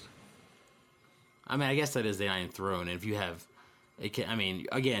realized. I mean, I guess that is the Iron Throne, and if you have... I mean,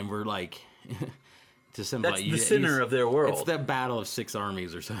 again, we're like... to simplify, that's the center of their world. It's the battle of 6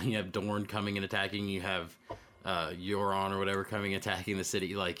 armies or something. You have Dorne coming and attacking, you have... Euron or whatever coming attacking the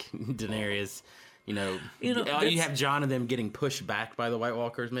city, like Daenerys, you have Jon and them getting pushed back by the White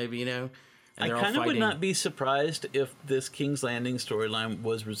Walkers, maybe, and I kind of would not be surprised if this King's Landing storyline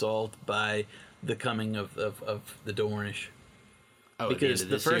was resolved by the coming of the Dornish. Because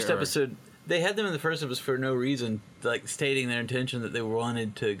the first episode, they had them in the first episode for no reason, like stating their intention that they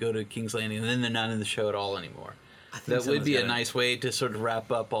wanted to go to King's Landing, and then they're not in the show at all anymore. That would be a nice way to sort of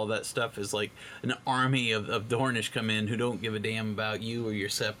wrap up all that stuff, is like an army of Dornish come in who don't give a damn about you or your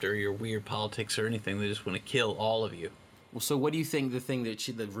scepter or your weird politics or anything. They just want to kill all of you. Well, so what do you think the thing that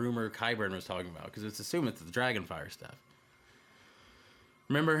the rumor Qyburn was talking about? Because it's assumed it's the Dragonfire stuff.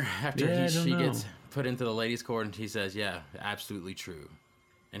 Remember after she gets put into the ladies' court and he says, yeah, absolutely true.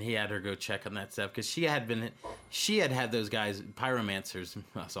 And he had her go check on that stuff because she had had those guys, pyromancers,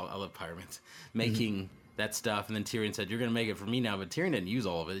 I love pyromancers, making... that stuff, and then Tyrion said, you're going to make it for me now, but Tyrion didn't use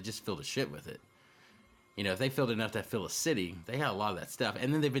all of it, it just filled a shit with it. If they filled enough to fill a city, they had a lot of that stuff,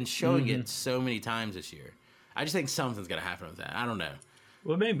 and then they've been showing it so many times this year. I just think something's going to happen with that. I don't know.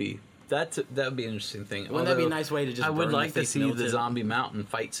 Well, maybe. That would be an interesting thing. Wouldn't that be a nice way to just I would like to see the zombie mountain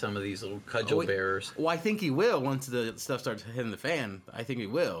fight some of these little cudgel bearers. Well, I think he will once the stuff starts hitting the fan. I think he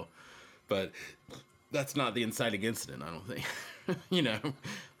will. But that's not the inciting incident, I don't think.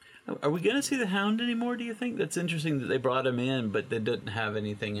 Are we going to see the Hound anymore, do you think? That's interesting that they brought him in, but they didn't have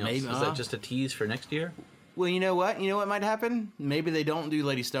anything else. Maybe, Is that just a tease for next year? Well, you know what? You know what might happen? Maybe they don't do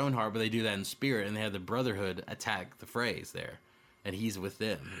Lady Stoneheart, but they do that in spirit, and they have the Brotherhood attack the Freys there, and he's with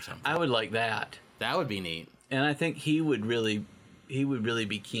them or something. I would like that. That would be neat. And I think he would really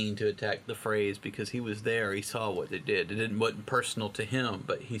be keen to attack the Freys because he was there. He saw what they did. Wasn't personal to him,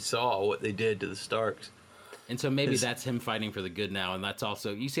 but he saw what they did to the Starks. And so maybe that's him fighting for the good now, and that's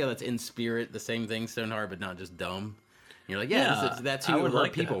also, you see how that's in spirit, the same thing, Stoneheart, but not just dumb. And you're like, that's who her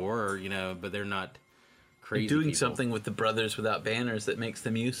people were, but they're not crazy doing people. Something with the Brothers Without Banners that makes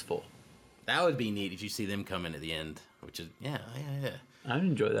them useful. That would be neat if you see them come in at the end, which is, yeah. I'd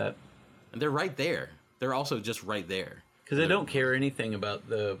enjoy that. And they're right there. They're also just right there. Because they don't care anything about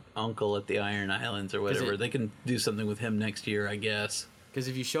the uncle at the Iron Islands or whatever. They can do something with him next year, I guess. Because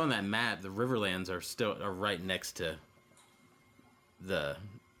if you show on that map, the Riverlands are right next to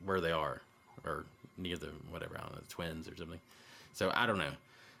where they are, or near the whatever, I don't know, the Twins or something. So I don't know.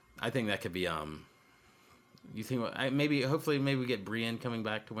 I think that could be. You think hopefully we get Brienne coming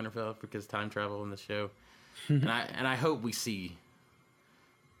back to Winterfell because time travel in the show, and I hope we see.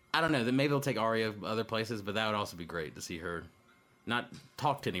 I don't know that maybe they'll take Arya other places, but that would also be great to see her, not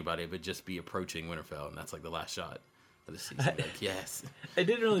talk to anybody, but just be approaching Winterfell, and that's like the last shot. The season. Like, yes. I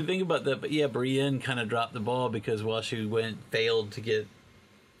didn't really think about that, but yeah, Brienne kind of dropped the ball because while she failed to get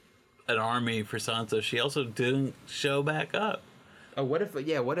an army for Sansa, she also didn't show back up. Oh,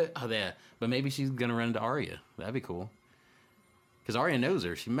 but maybe she's gonna run into Arya. That'd be cool. Because Arya knows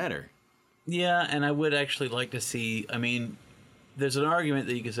her. She met her. Yeah, and I would actually like to see, there's an argument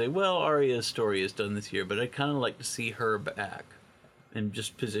that you could say, well, Arya's story is done this year, but I'd kind of like to see her back and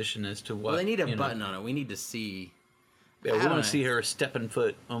just position as to what. Well, they need a button on it. We need to see. Yeah, we want to see her stepping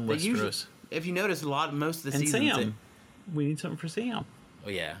foot on Westeros. If you notice, most of the seasons... And Sam. We need something for Sam. Oh,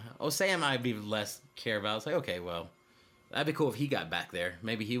 yeah. Oh, Sam I'd be less care about. It's like, okay, well, that'd be cool if he got back there.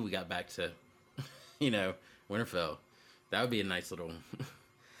 Maybe he got back to, Winterfell. That would be a nice little...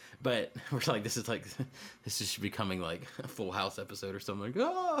 But we're like, this is becoming like a Full House episode or something.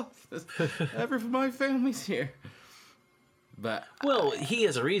 Like, my family's here. But... Well, he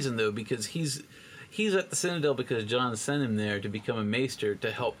has a reason, though, because he's at the Citadel because Jon sent him there to become a maester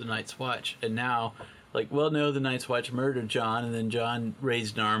to help the Night's Watch. And now, the Night's Watch murdered Jon, and then Jon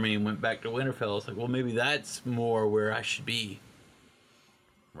raised an army and went back to Winterfell. It's like, well, maybe that's more where I should be.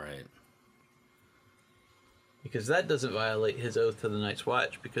 Right. Because that doesn't violate his oath to the Night's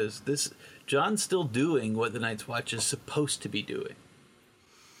Watch, because Jon's still doing what the Night's Watch is supposed to be doing.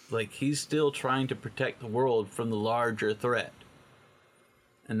 Like, he's still trying to protect the world from the larger threat.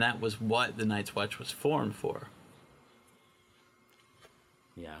 And that was what the Night's Watch was formed for.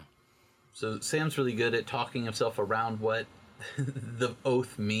 Yeah. So Sam's really good at talking himself around what the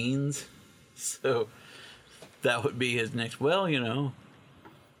oath means. So that would be his next, Jon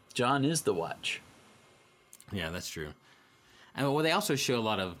is the Watch. Yeah, that's true. And well, they also show a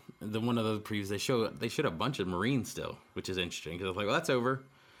lot of one of the previews. They showed a bunch of Marines still, which is interesting because I was like, well, that's over.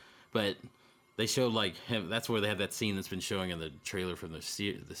 But they showed like him. That's where they have that scene that's been showing in the trailer from the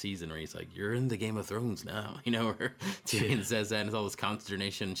season where he's like, "You're in the Game of Thrones now," where Tyrion says that, and it's all this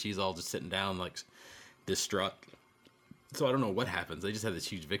consternation. And she's all just sitting down, like distraught. So I don't know what happens. They just had this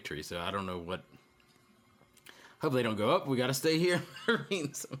huge victory. So I don't know what. Hope they don't go up. We got to stay here.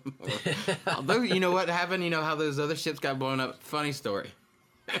 Although, you know what happened? You know how those other ships got blown up? Funny story.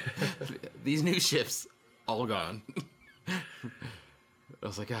 These new ships, all gone. I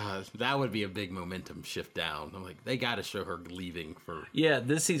was like, that would be a big momentum shift down. I'm like, they got to show her leaving for... Yeah,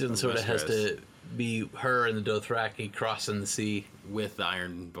 this season sort of has to be her and the Dothraki crossing the sea. With the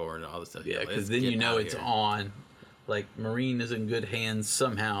Ironborn and all this stuff. Yeah, because then you know it's on. Like, Marine is in good hands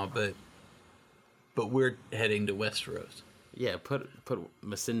somehow, but we're heading to Westeros. Yeah, put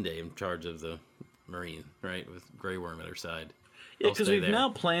Masinde in charge of the Marine, right? With Grey Worm at her side. Yeah, because we've now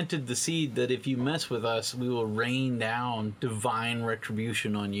planted the seed that if you mess with us, we will rain down divine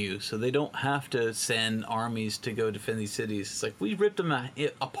retribution on you. So they don't have to send armies to go defend these cities. It's like we ripped them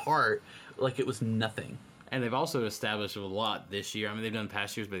apart like it was nothing. And they've also established a lot this year. I mean, they've done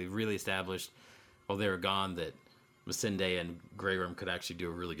past years, but they've really established while they were gone that Masinde and Grey Worm could actually do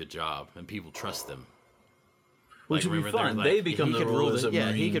a really good job, and people trust them. Which would be fun. They become the rulers of Marine.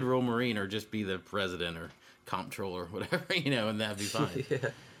 Yeah, he could rule Marine or just be the president or comptroller or whatever, and that'd be fine. Yeah.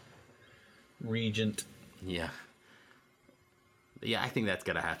 Regent. Yeah. Yeah, I think that's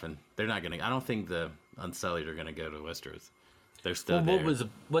going to happen. They're not going to... I don't think the Unsullied are going to go to Westeros. They're still there.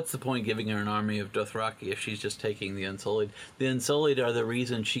 What's the point giving her an army of Dothraki if she's just taking the Unsullied? The Unsullied are the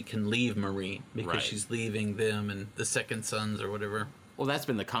reason she can leave Marine, because she's leaving them and the Second Sons or whatever. Well, that's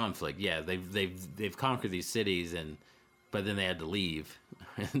been the conflict. Yeah, they've conquered these cities, but then they had to leave.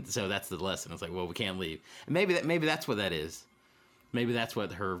 So that's the lesson. It's like, well, we can't leave. And maybe that's what that is. Maybe that's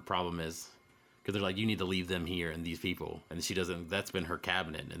what her problem is, because they're like, you need to leave them here and these people, and she doesn't. That's been her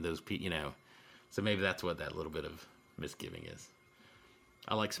cabinet and those people, So maybe that's what that little bit of misgiving is.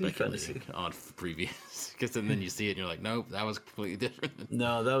 I like speculating on previous, because then you see it and you're like, nope, that was completely different.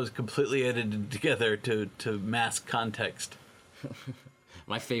 No, that was completely edited together to mask context.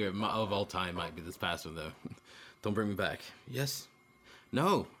 My favorite of all time might be this past one, though. Don't bring me back. Yes.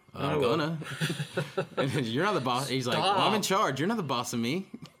 No. I'm gonna. You're not the boss. He's like, well, I'm in charge. You're not the boss of me.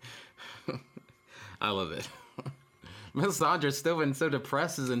 I love it. Melisandre's still been so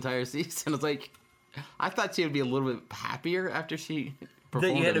depressed this entire season. It's like, I thought she would be a little bit happier after she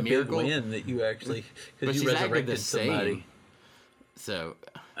performed that you had a miracle. big win, that you actually, because you she's acted resurrected the same. somebody. So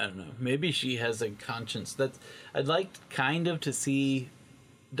I don't know. Maybe she has a conscience. I'd like kind of to see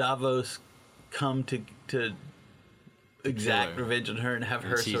Davos come to exact revenge on her and have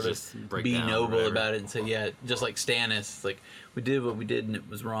her sort of be noble about it and say, yeah, just like Stannis. It's like, we did what we did and it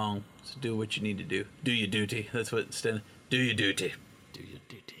was wrong. So do what you need to do. Do your duty. That's what Stannis. Do your duty. Do your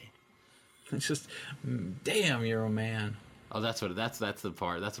duty. It's just, damn, you're a man. Oh, that's the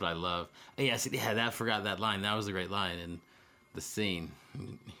part. That's what I love. Yes, I forgot that line. That was a great line in the scene.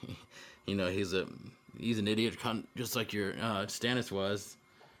 He's an idiot, just like your Stannis was,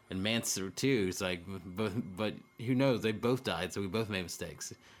 and Manser too. It's like, but who knows? They both died, so we both made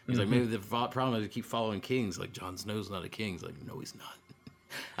mistakes. He's like, maybe the problem is we keep following kings. Like, Jon Snow's not a king. He's like, no, he's not.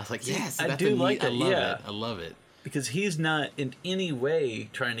 I was like, yes, I do like that. I love it. Because he's not in any way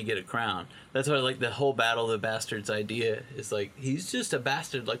trying to get a crown. That's why I like the whole Battle of the Bastards idea. Is like, he's just a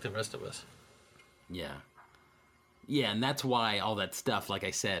bastard like the rest of us. Yeah. Yeah, and that's why all that stuff, like I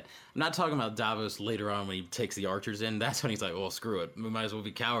said, I'm not talking about Davos later on when he takes the archers in. That's when he's like, well, screw it. We might as well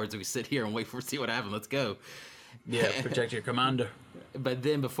be cowards if we sit here and wait see what happens. Let's go. Yeah, protect your commander. But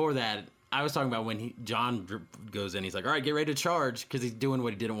then before that, I was talking about when Jon goes in, he's like, all right, get ready to charge, because he's doing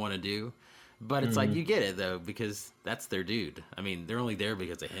what he didn't want to do. But it's like, you get it, though, because that's their dude. I mean, they're only there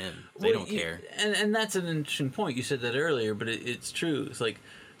because of him. They don't care. And that's an interesting point. You said that earlier, but it's true. It's like,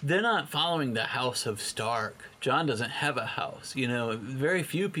 they're not following the House of Stark. Jon doesn't have a house. Very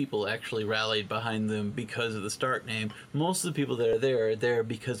few people actually rallied behind them because of the Stark name. Most of the people that are there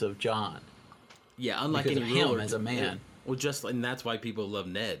because of Jon. Yeah, unlike because any of him ruler as a man. Well, and that's why people love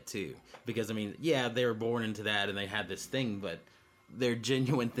Ned too, because I mean, yeah, they were born into that and they had this thing, but their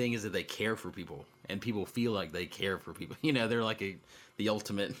genuine thing is that they care for people, and people feel like they care for people. You know, they're like the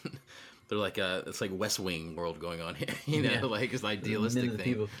ultimate. They're like it's like West Wing world going on here. You know, like it's idealistic thing.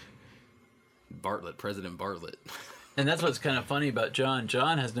 People. President Bartlett. And that's what's kind of funny about Jon.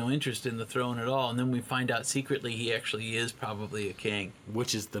 Jon has no interest in the throne at all, and then we find out secretly he actually is probably a king.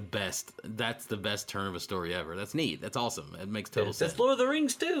 Which is the best. That's the best turn of a story ever. That's neat. That's awesome. It makes total sense. That's Lord of the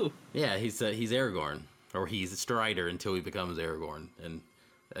Rings too. Yeah, he's Aragorn, or he's Strider until he becomes Aragorn and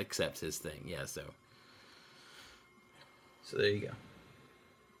accepts his thing. Yeah, so there you go.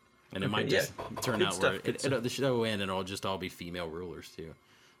 And it might just turn out where the show end and it'll just all be female rulers too.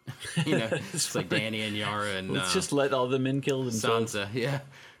 You know, it's like Dany and Yara and let's just let all the men kill themselves. Sansa, yeah.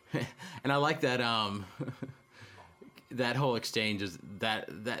 And I like that that whole exchange is that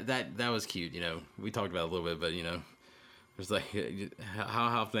was cute. You know, we talked about it a little bit, but you know, there's like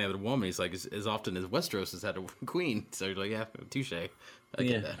how often they have a woman. He's like as often as Westeros has had a queen. So you're like, yeah, touche. I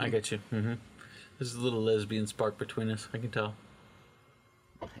get you. Mm-hmm. There's a little lesbian spark between us. I can tell.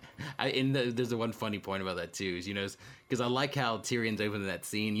 There's the one funny point about that too, is you know, because I like how Tyrion's opening that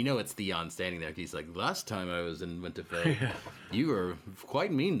scene. You know, it's Theon standing there. He's like, "Last time I was in Winterfell, you were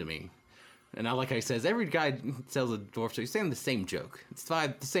quite mean to me." And I like how he says, every guy tells a dwarf story, he's saying the same joke. It's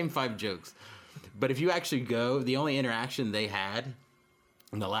the same 5 jokes. But if you actually go, the only interaction they had,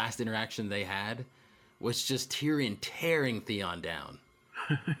 and the last interaction they had, was just Tyrion tearing Theon down.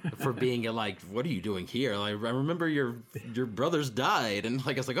 For being like, what are you doing here? Like, I remember your brothers died, and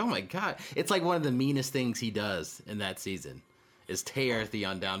like I was like, oh my god, it's like one of the meanest things he does in that season is tear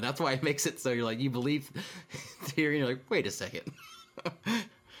Theon down. That's why it makes it so you're like, you believe Tyrion. You're like, wait a second.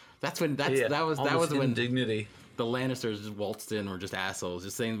 That was when dignity. The Lannisters just waltzed in, or just assholes,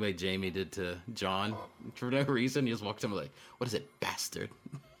 just the same way Jaime did to Jon for no reason. He just walked in like, what is it, bastard?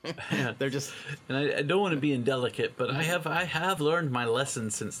 Yeah. They're just, and I don't want to be indelicate, but I have learned my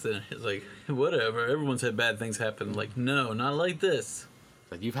lesson since then. It's like, whatever, everyone's had bad things happen. Like, no, not like this.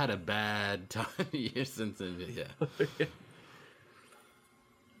 Like, you've had a bad time since then. Yeah.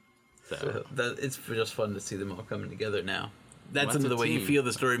 So it's just fun to see them all coming together now. That's the way you feel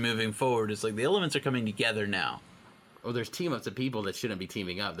the story moving forward. It's like the elements are coming together now. Oh, there's team ups of people that shouldn't be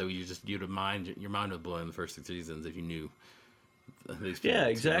teaming up. That your mind would blow in the first 6 seasons if you knew. Yeah,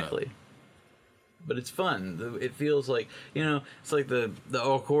 exactly. But it's fun. It feels like, you know, it's like the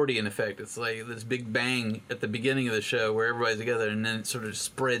accordion effect. It's like this big bang at the beginning of the show where everybody's together, and then it sort of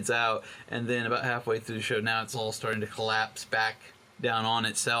spreads out, and then about halfway through the show, now it's all starting to collapse back down on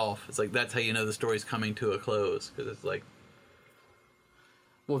itself. It's like that's how you know the story's coming to a close, because it's like,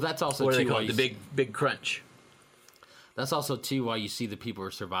 well, that's also what do they call it? The big crunch. That's also too why you see the people who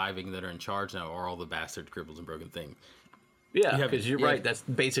are surviving that are in charge now are all the bastards, cripples, and broken things. Yeah, because you're right. That's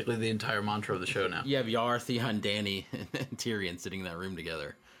basically the entire mantra of the show now. You have Yara, Theon, Dany, and Tyrion sitting in that room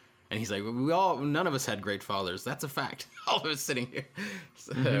together, and he's like, none of us had great fathers. That's a fact. All of us sitting here.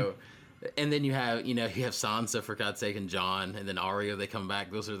 So, and then you have Sansa, for God's sake, and Jon, and then Arya. They come back.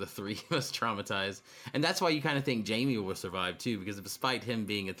 Those are the 3 most traumatized, and that's why you kind of think Jaime will survive too, because despite him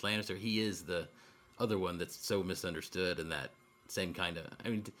being a Lannister, he is the other one that's so misunderstood, and that same kind of. I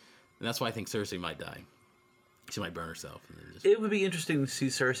mean, and that's why I think Cersei might die. She might burn herself. And then It would be interesting to see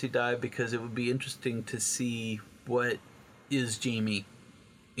Cersei die, because it would be interesting to see what is Jaime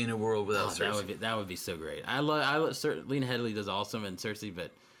in a world without Cersei. That would be so great. I love Lena Headey does awesome and Cersei,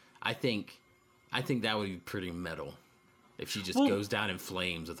 but I think that would be pretty metal if she just goes down in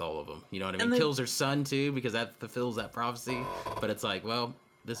flames with all of them. You know what I mean? Kills her son too, because that fulfills that prophecy. But it's like, well,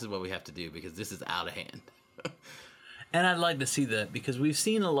 this is what we have to do because this is out of hand. And I'd like to see that, because we've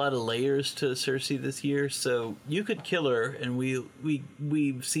seen a lot of layers to Cersei this year. So you could kill her, and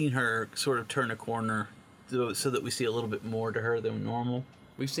we've seen her sort of turn a corner, so that we see a little bit more to her than normal.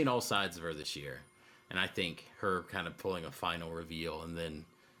 We've seen all sides of her this year, and I think her kind of pulling a final reveal and then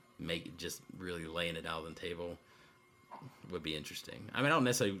just really laying it out on the table would be interesting. I mean, I don't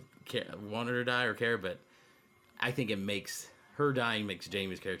necessarily want her to die or care, but I think her dying makes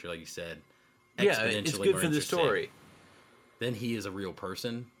Jaime's character, like you said, exponentially it's good for the story. Then he is a real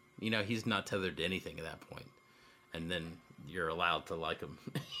person. You know, he's not tethered to anything at that point. And then you're allowed to like him.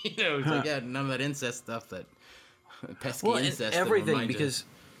 You know, it's like, yeah, none of that incest stuff, that pesky incest. Everything, because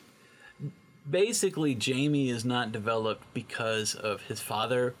basically Jaime is not developed because of his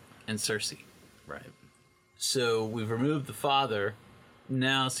father and Cersei. Right. So we've removed the father.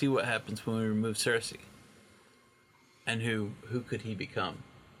 Now see what happens when we remove Cersei. And who could he become?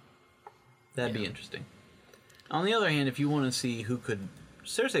 That'd be interesting. On the other hand, if you want to see who could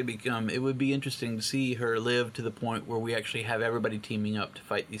Cersei become, it would be interesting to see her live to the point where we actually have everybody teaming up to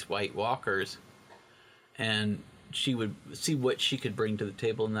fight these White Walkers, and she would see what she could bring to the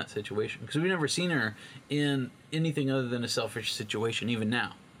table in that situation. Because we've never seen her in anything other than a selfish situation, even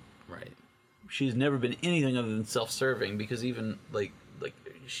now. Right. She's never been anything other than self-serving, because even like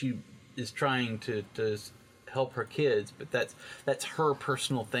she is trying to help her kids, but that's her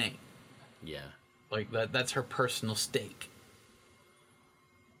personal thing. Yeah. Like that's her personal stake.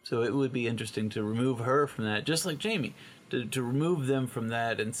 So it would be interesting to remove her from that, just like Jaime, to remove them from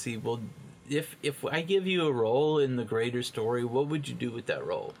that and see, well, if I give you a role in the greater story, what would you do with that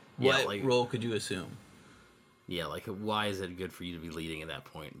role? Yeah, What role could you assume? Yeah, like, why is it good for you to be leading at that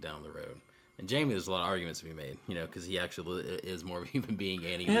point down the road? And Jaime, there's a lot of arguments to be made, because he actually is more of a human being,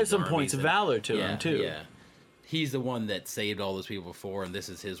 and he has some points of valor to him, too. Yeah, he's the one that saved all those people before, and this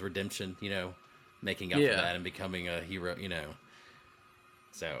is his redemption, making up for that and becoming a hero,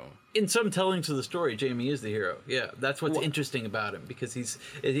 So, in some tellings of the story, Jaime is the hero. Yeah, that's what's interesting about him, because he's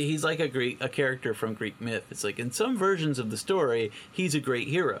like a character from Greek myth. It's like in some versions of the story, he's a great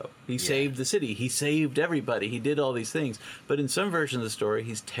hero. He saved the city. He saved everybody. He did all these things. But in some versions of the story,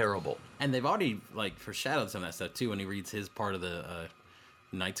 he's terrible. And they've already foreshadowed some of that stuff too when he reads his part of the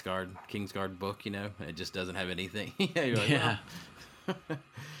Kingsguard book. It just doesn't have anything. You're like, yeah. Well.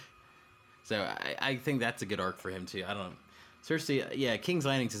 So I think that's a good arc for him too. I don't know. Cersei, yeah, King's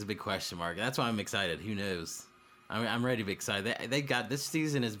Landing is a big question mark. That's why I'm excited. Who knows? I'm ready to be excited. They got, this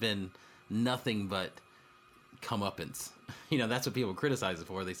season has been nothing but comeuppance. That's what people criticize it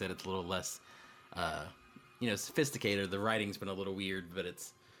for. They said it's a little less, sophisticated. The writing's been a little weird, but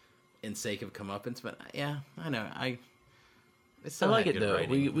it's in sake of comeuppance. But yeah, I know. I like it though.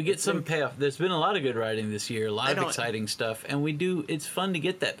 We get some payoff. There's been a lot of good writing this year. A lot of exciting stuff, and it's fun to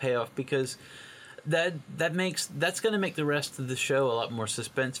get that payoff, because that's going to make the rest of the show a lot more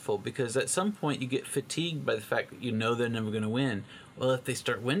suspenseful, because at some point you get fatigued by the fact that they're never going to win. Well, if they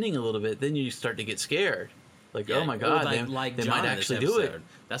start winning a little bit, then you start to get scared. Like, oh my God, they might actually do it.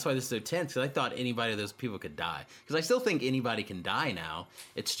 That's why this is so tense, because I thought anybody of those people could die. Because I still think anybody can die now.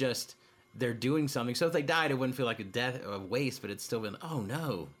 It's just they're doing something. So if they died, it wouldn't feel like a waste, but it's still been, oh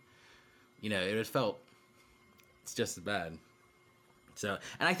no. It would felt, it's just as bad. So,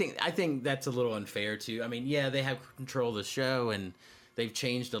 and I think that's a little unfair too. I mean, yeah, they have control of the show and they've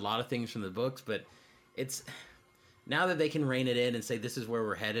changed a lot of things from the books, but it's now that they can rein it in and say this is where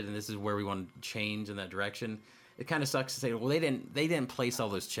we're headed and this is where we want to change in that direction. It kind of sucks to say, well, they didn't place all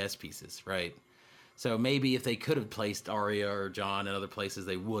those chess pieces, right? So maybe if they could have placed Arya or Jon in other places,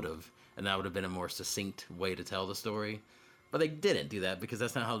 they would have, and that would have been a more succinct way to tell the story. But they didn't do that because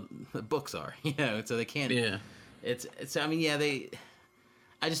that's not how the books are, So they can't. Yeah. It's. I mean, yeah,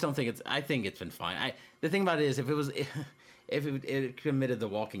 I just don't think it's. I think it's been fine. The thing about it is, if it committed the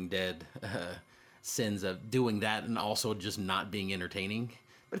Walking Dead sins of doing that and also just not being entertaining,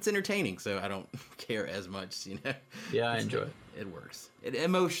 but it's entertaining, so I don't care as much, Yeah, I enjoy it. It works. It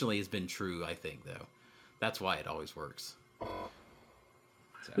emotionally has been true, I think, though. That's why it always works.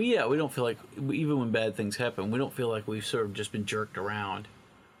 So. Well, yeah, we don't feel like, even when bad things happen, we don't feel like we've sort of just been jerked around.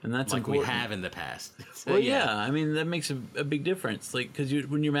 And that's like important. We have in the past. So, well, yeah, I mean, that makes a big difference. Like, because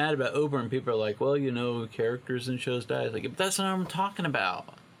when you're mad about Oberyn, people are like, well, characters in shows die. It's like, but that's not what I'm talking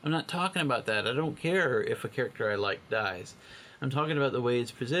about. I'm not talking about that. I don't care if a character I like dies. I'm talking about the way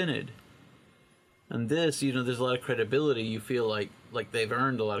it's presented. And this, there's a lot of credibility. You feel like they've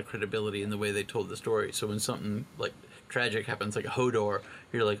earned a lot of credibility in the way they told the story. So when something like tragic happens, like a Hodor,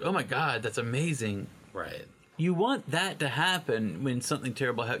 you're like, oh my God, that's amazing. Right. You want that to happen when something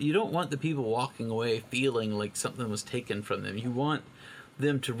terrible happens. You don't want the people walking away feeling like something was taken from them. You want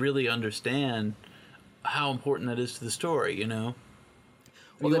them to really understand how important that is to the story, Well,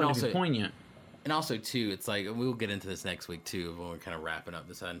 then also, to be poignant. And also, too, it's like, we'll get into this next week, too, when we're kind of wrapping up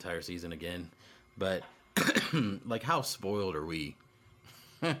this entire season again. But, like, how spoiled are we?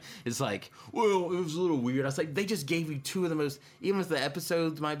 It's like, well, it was a little weird. I was like, they just gave you two of the most, even if the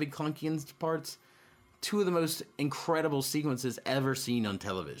episodes might be clunky in parts, two of the most incredible sequences ever seen on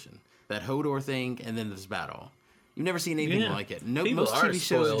television. That Hodor thing and then this battle. You've never seen anything like it. No, people most are TV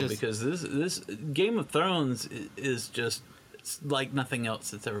shows spoiled are just, because this Game of Thrones is just like nothing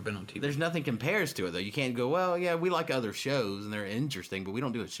else that's ever been on TV. There's nothing compares to it, though. You can't go, well, yeah, we like other shows and they're interesting, but we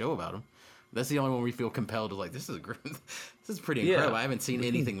don't do a show about them. That's the only one we feel compelled to, like, this is pretty incredible. I haven't seen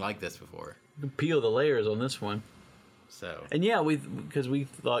anything like this before. Peel the layers on this one. So. And yeah, because we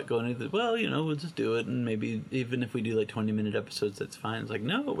thought going into it, well, we'll just do it, and maybe even if we do like 20-minute episodes, that's fine. It's like,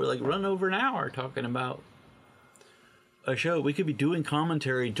 no, we're like run over an hour talking about a show. We could be doing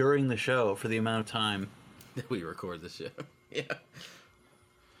commentary during the show for the amount of time that we record the show. Yeah.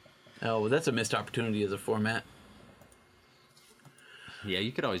 Oh, well, that's a missed opportunity as a format. Yeah,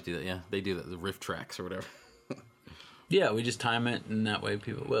 you could always do that. Yeah, they do that, the riff tracks or whatever. Yeah, we just time it, and that way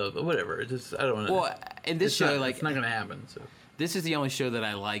people. Well, whatever. It just I don't want to. Well, in this show, like it's not gonna happen. So this is the only show that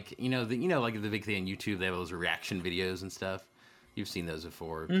I like. Like the big thing on YouTube, they have those reaction videos and stuff. You've seen those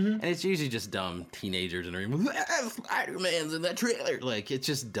before, and it's usually just dumb teenagers and Spider-Man's in that trailer. Like it's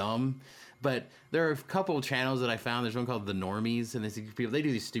just dumb. But there are a couple of channels that I found. There's one called The Normies, and they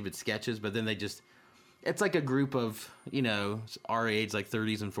do these stupid sketches, but then it's like a group of our age, like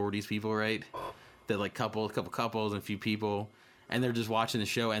 30s and 40s people, right? That like a couple couples and a few people, and they're just watching the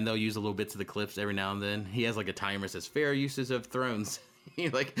show, and they'll use a little bits of the clips every now and then. He has like a timer that says fair uses of thrones,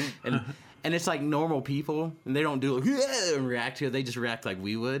 and it's like normal people, and they don't do like and react to it. They just react like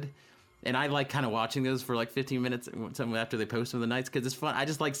we would. And I like kind of watching those for like 15 minutes after they post them the nights because it's fun. I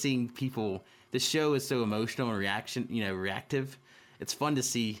just like seeing people. This show is so emotional and reactive. It's fun to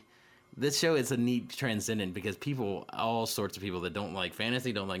see. This show is a neat transcendent because all sorts of people that don't like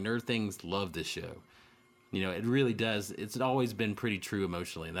fantasy, don't like nerd things, love this show. It really does. It's always been pretty true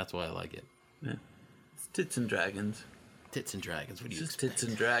emotionally, and that's why I like it. Yeah. It's Tits and Dragons. Tits and Dragons. What do you It's expect? Tits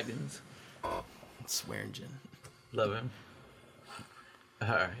and Dragons. Swearing Jen. Love him. All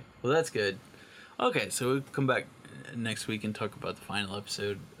right. Well, that's good. Okay, so we'll come back next week and talk about the final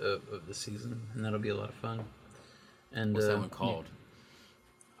episode of the season, and that'll be a lot of fun. And What's that one called?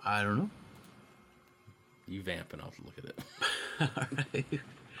 I don't know. You vamp and I'll look at it. All right.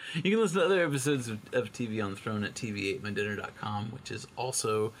 You can listen to other episodes of TV on the Throne at tv8mydinner.com, which is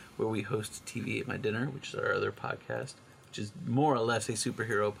also where we host TV Ate My Dinner, which is our other podcast, which is more or less a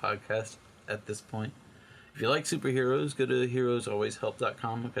superhero podcast at this point. If you like superheroes, go to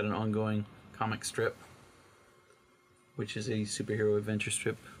heroesalwayshelp.com. I've got an ongoing comic strip, which is a superhero adventure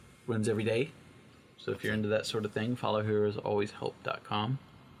strip, runs every day. So if you're into that sort of thing, follow heroesalwayshelp.com.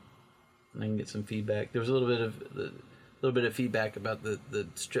 And I can get some feedback. There was a little bit of feedback about the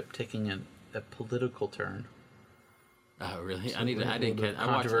strip taking a political turn. Oh, really? So I didn't catch.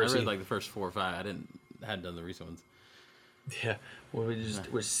 I read like the first 4 or 5. I hadn't done the recent ones. Yeah, well,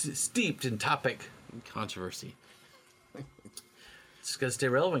 we're steeped in topic. Controversy. Just gotta stay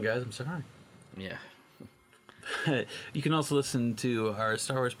relevant, guys. I'm sorry. Yeah. You can also listen to our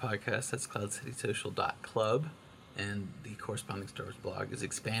Star Wars podcast. That's cloudcitysocial.club. And the corresponding Star Wars blog is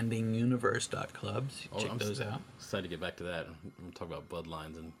expandinguniverse.club. So check those out. Excited to get back to that. We'll talk about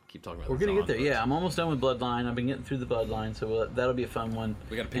Bloodlines and keep talking about We're going to get there. Yeah, I'm almost done with Bloodline. I've been getting through the Bloodline, so that'll be a fun one.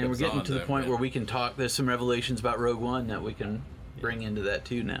 We got to pick and up we're getting Zahn, to the though, point where we can talk. There's some revelations about Rogue One that we can bring into that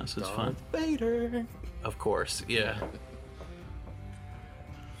too now, so it's fun. Vader. Of course, yeah.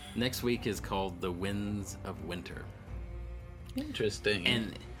 Next week is called The Winds of Winter. Interesting.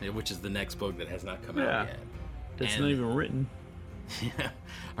 And which is the next book that has not come out yet. That's not even written. Yeah,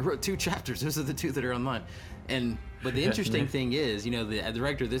 I wrote 2 chapters. Those are the 2 that are online. But the interesting thing is, the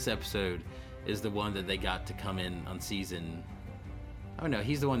director of this episode is the one that they got to come in on season. Oh no,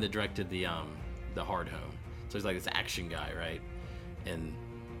 he's the one that directed the Hard Home. So he's like this action guy, right? And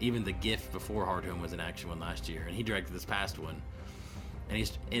even the GIF before Hard Home was an action one last year, and he directed this past one. And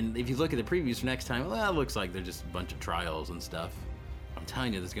if you look at the previews for next time, well, it looks like they're just a bunch of trials and stuff. I'm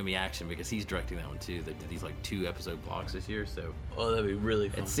telling you, there's gonna be action because he's directing that one too. They did these like 2 episode blocks this year, so that'd be really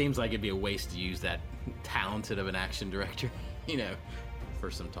fun. It seems like it'd be a waste to use that talented of an action director,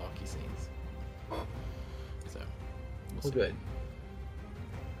 for some talky scenes. So, we'll see. Good.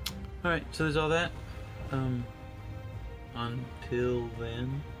 All right, so there's all that. Until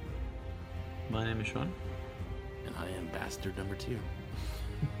then, my name is Sean, and I am Bastard number 2.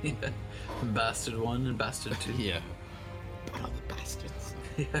 Yeah, Bastard 1 and Bastard 2. Yeah. Battle of the Bastards.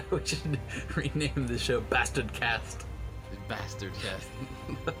 Yeah, we should rename the show Bastard Cast. Bastard Cast.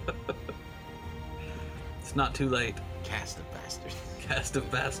 It's not too late. Cast of Bastards. Cast of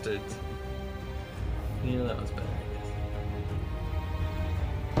Bastards. That one's better.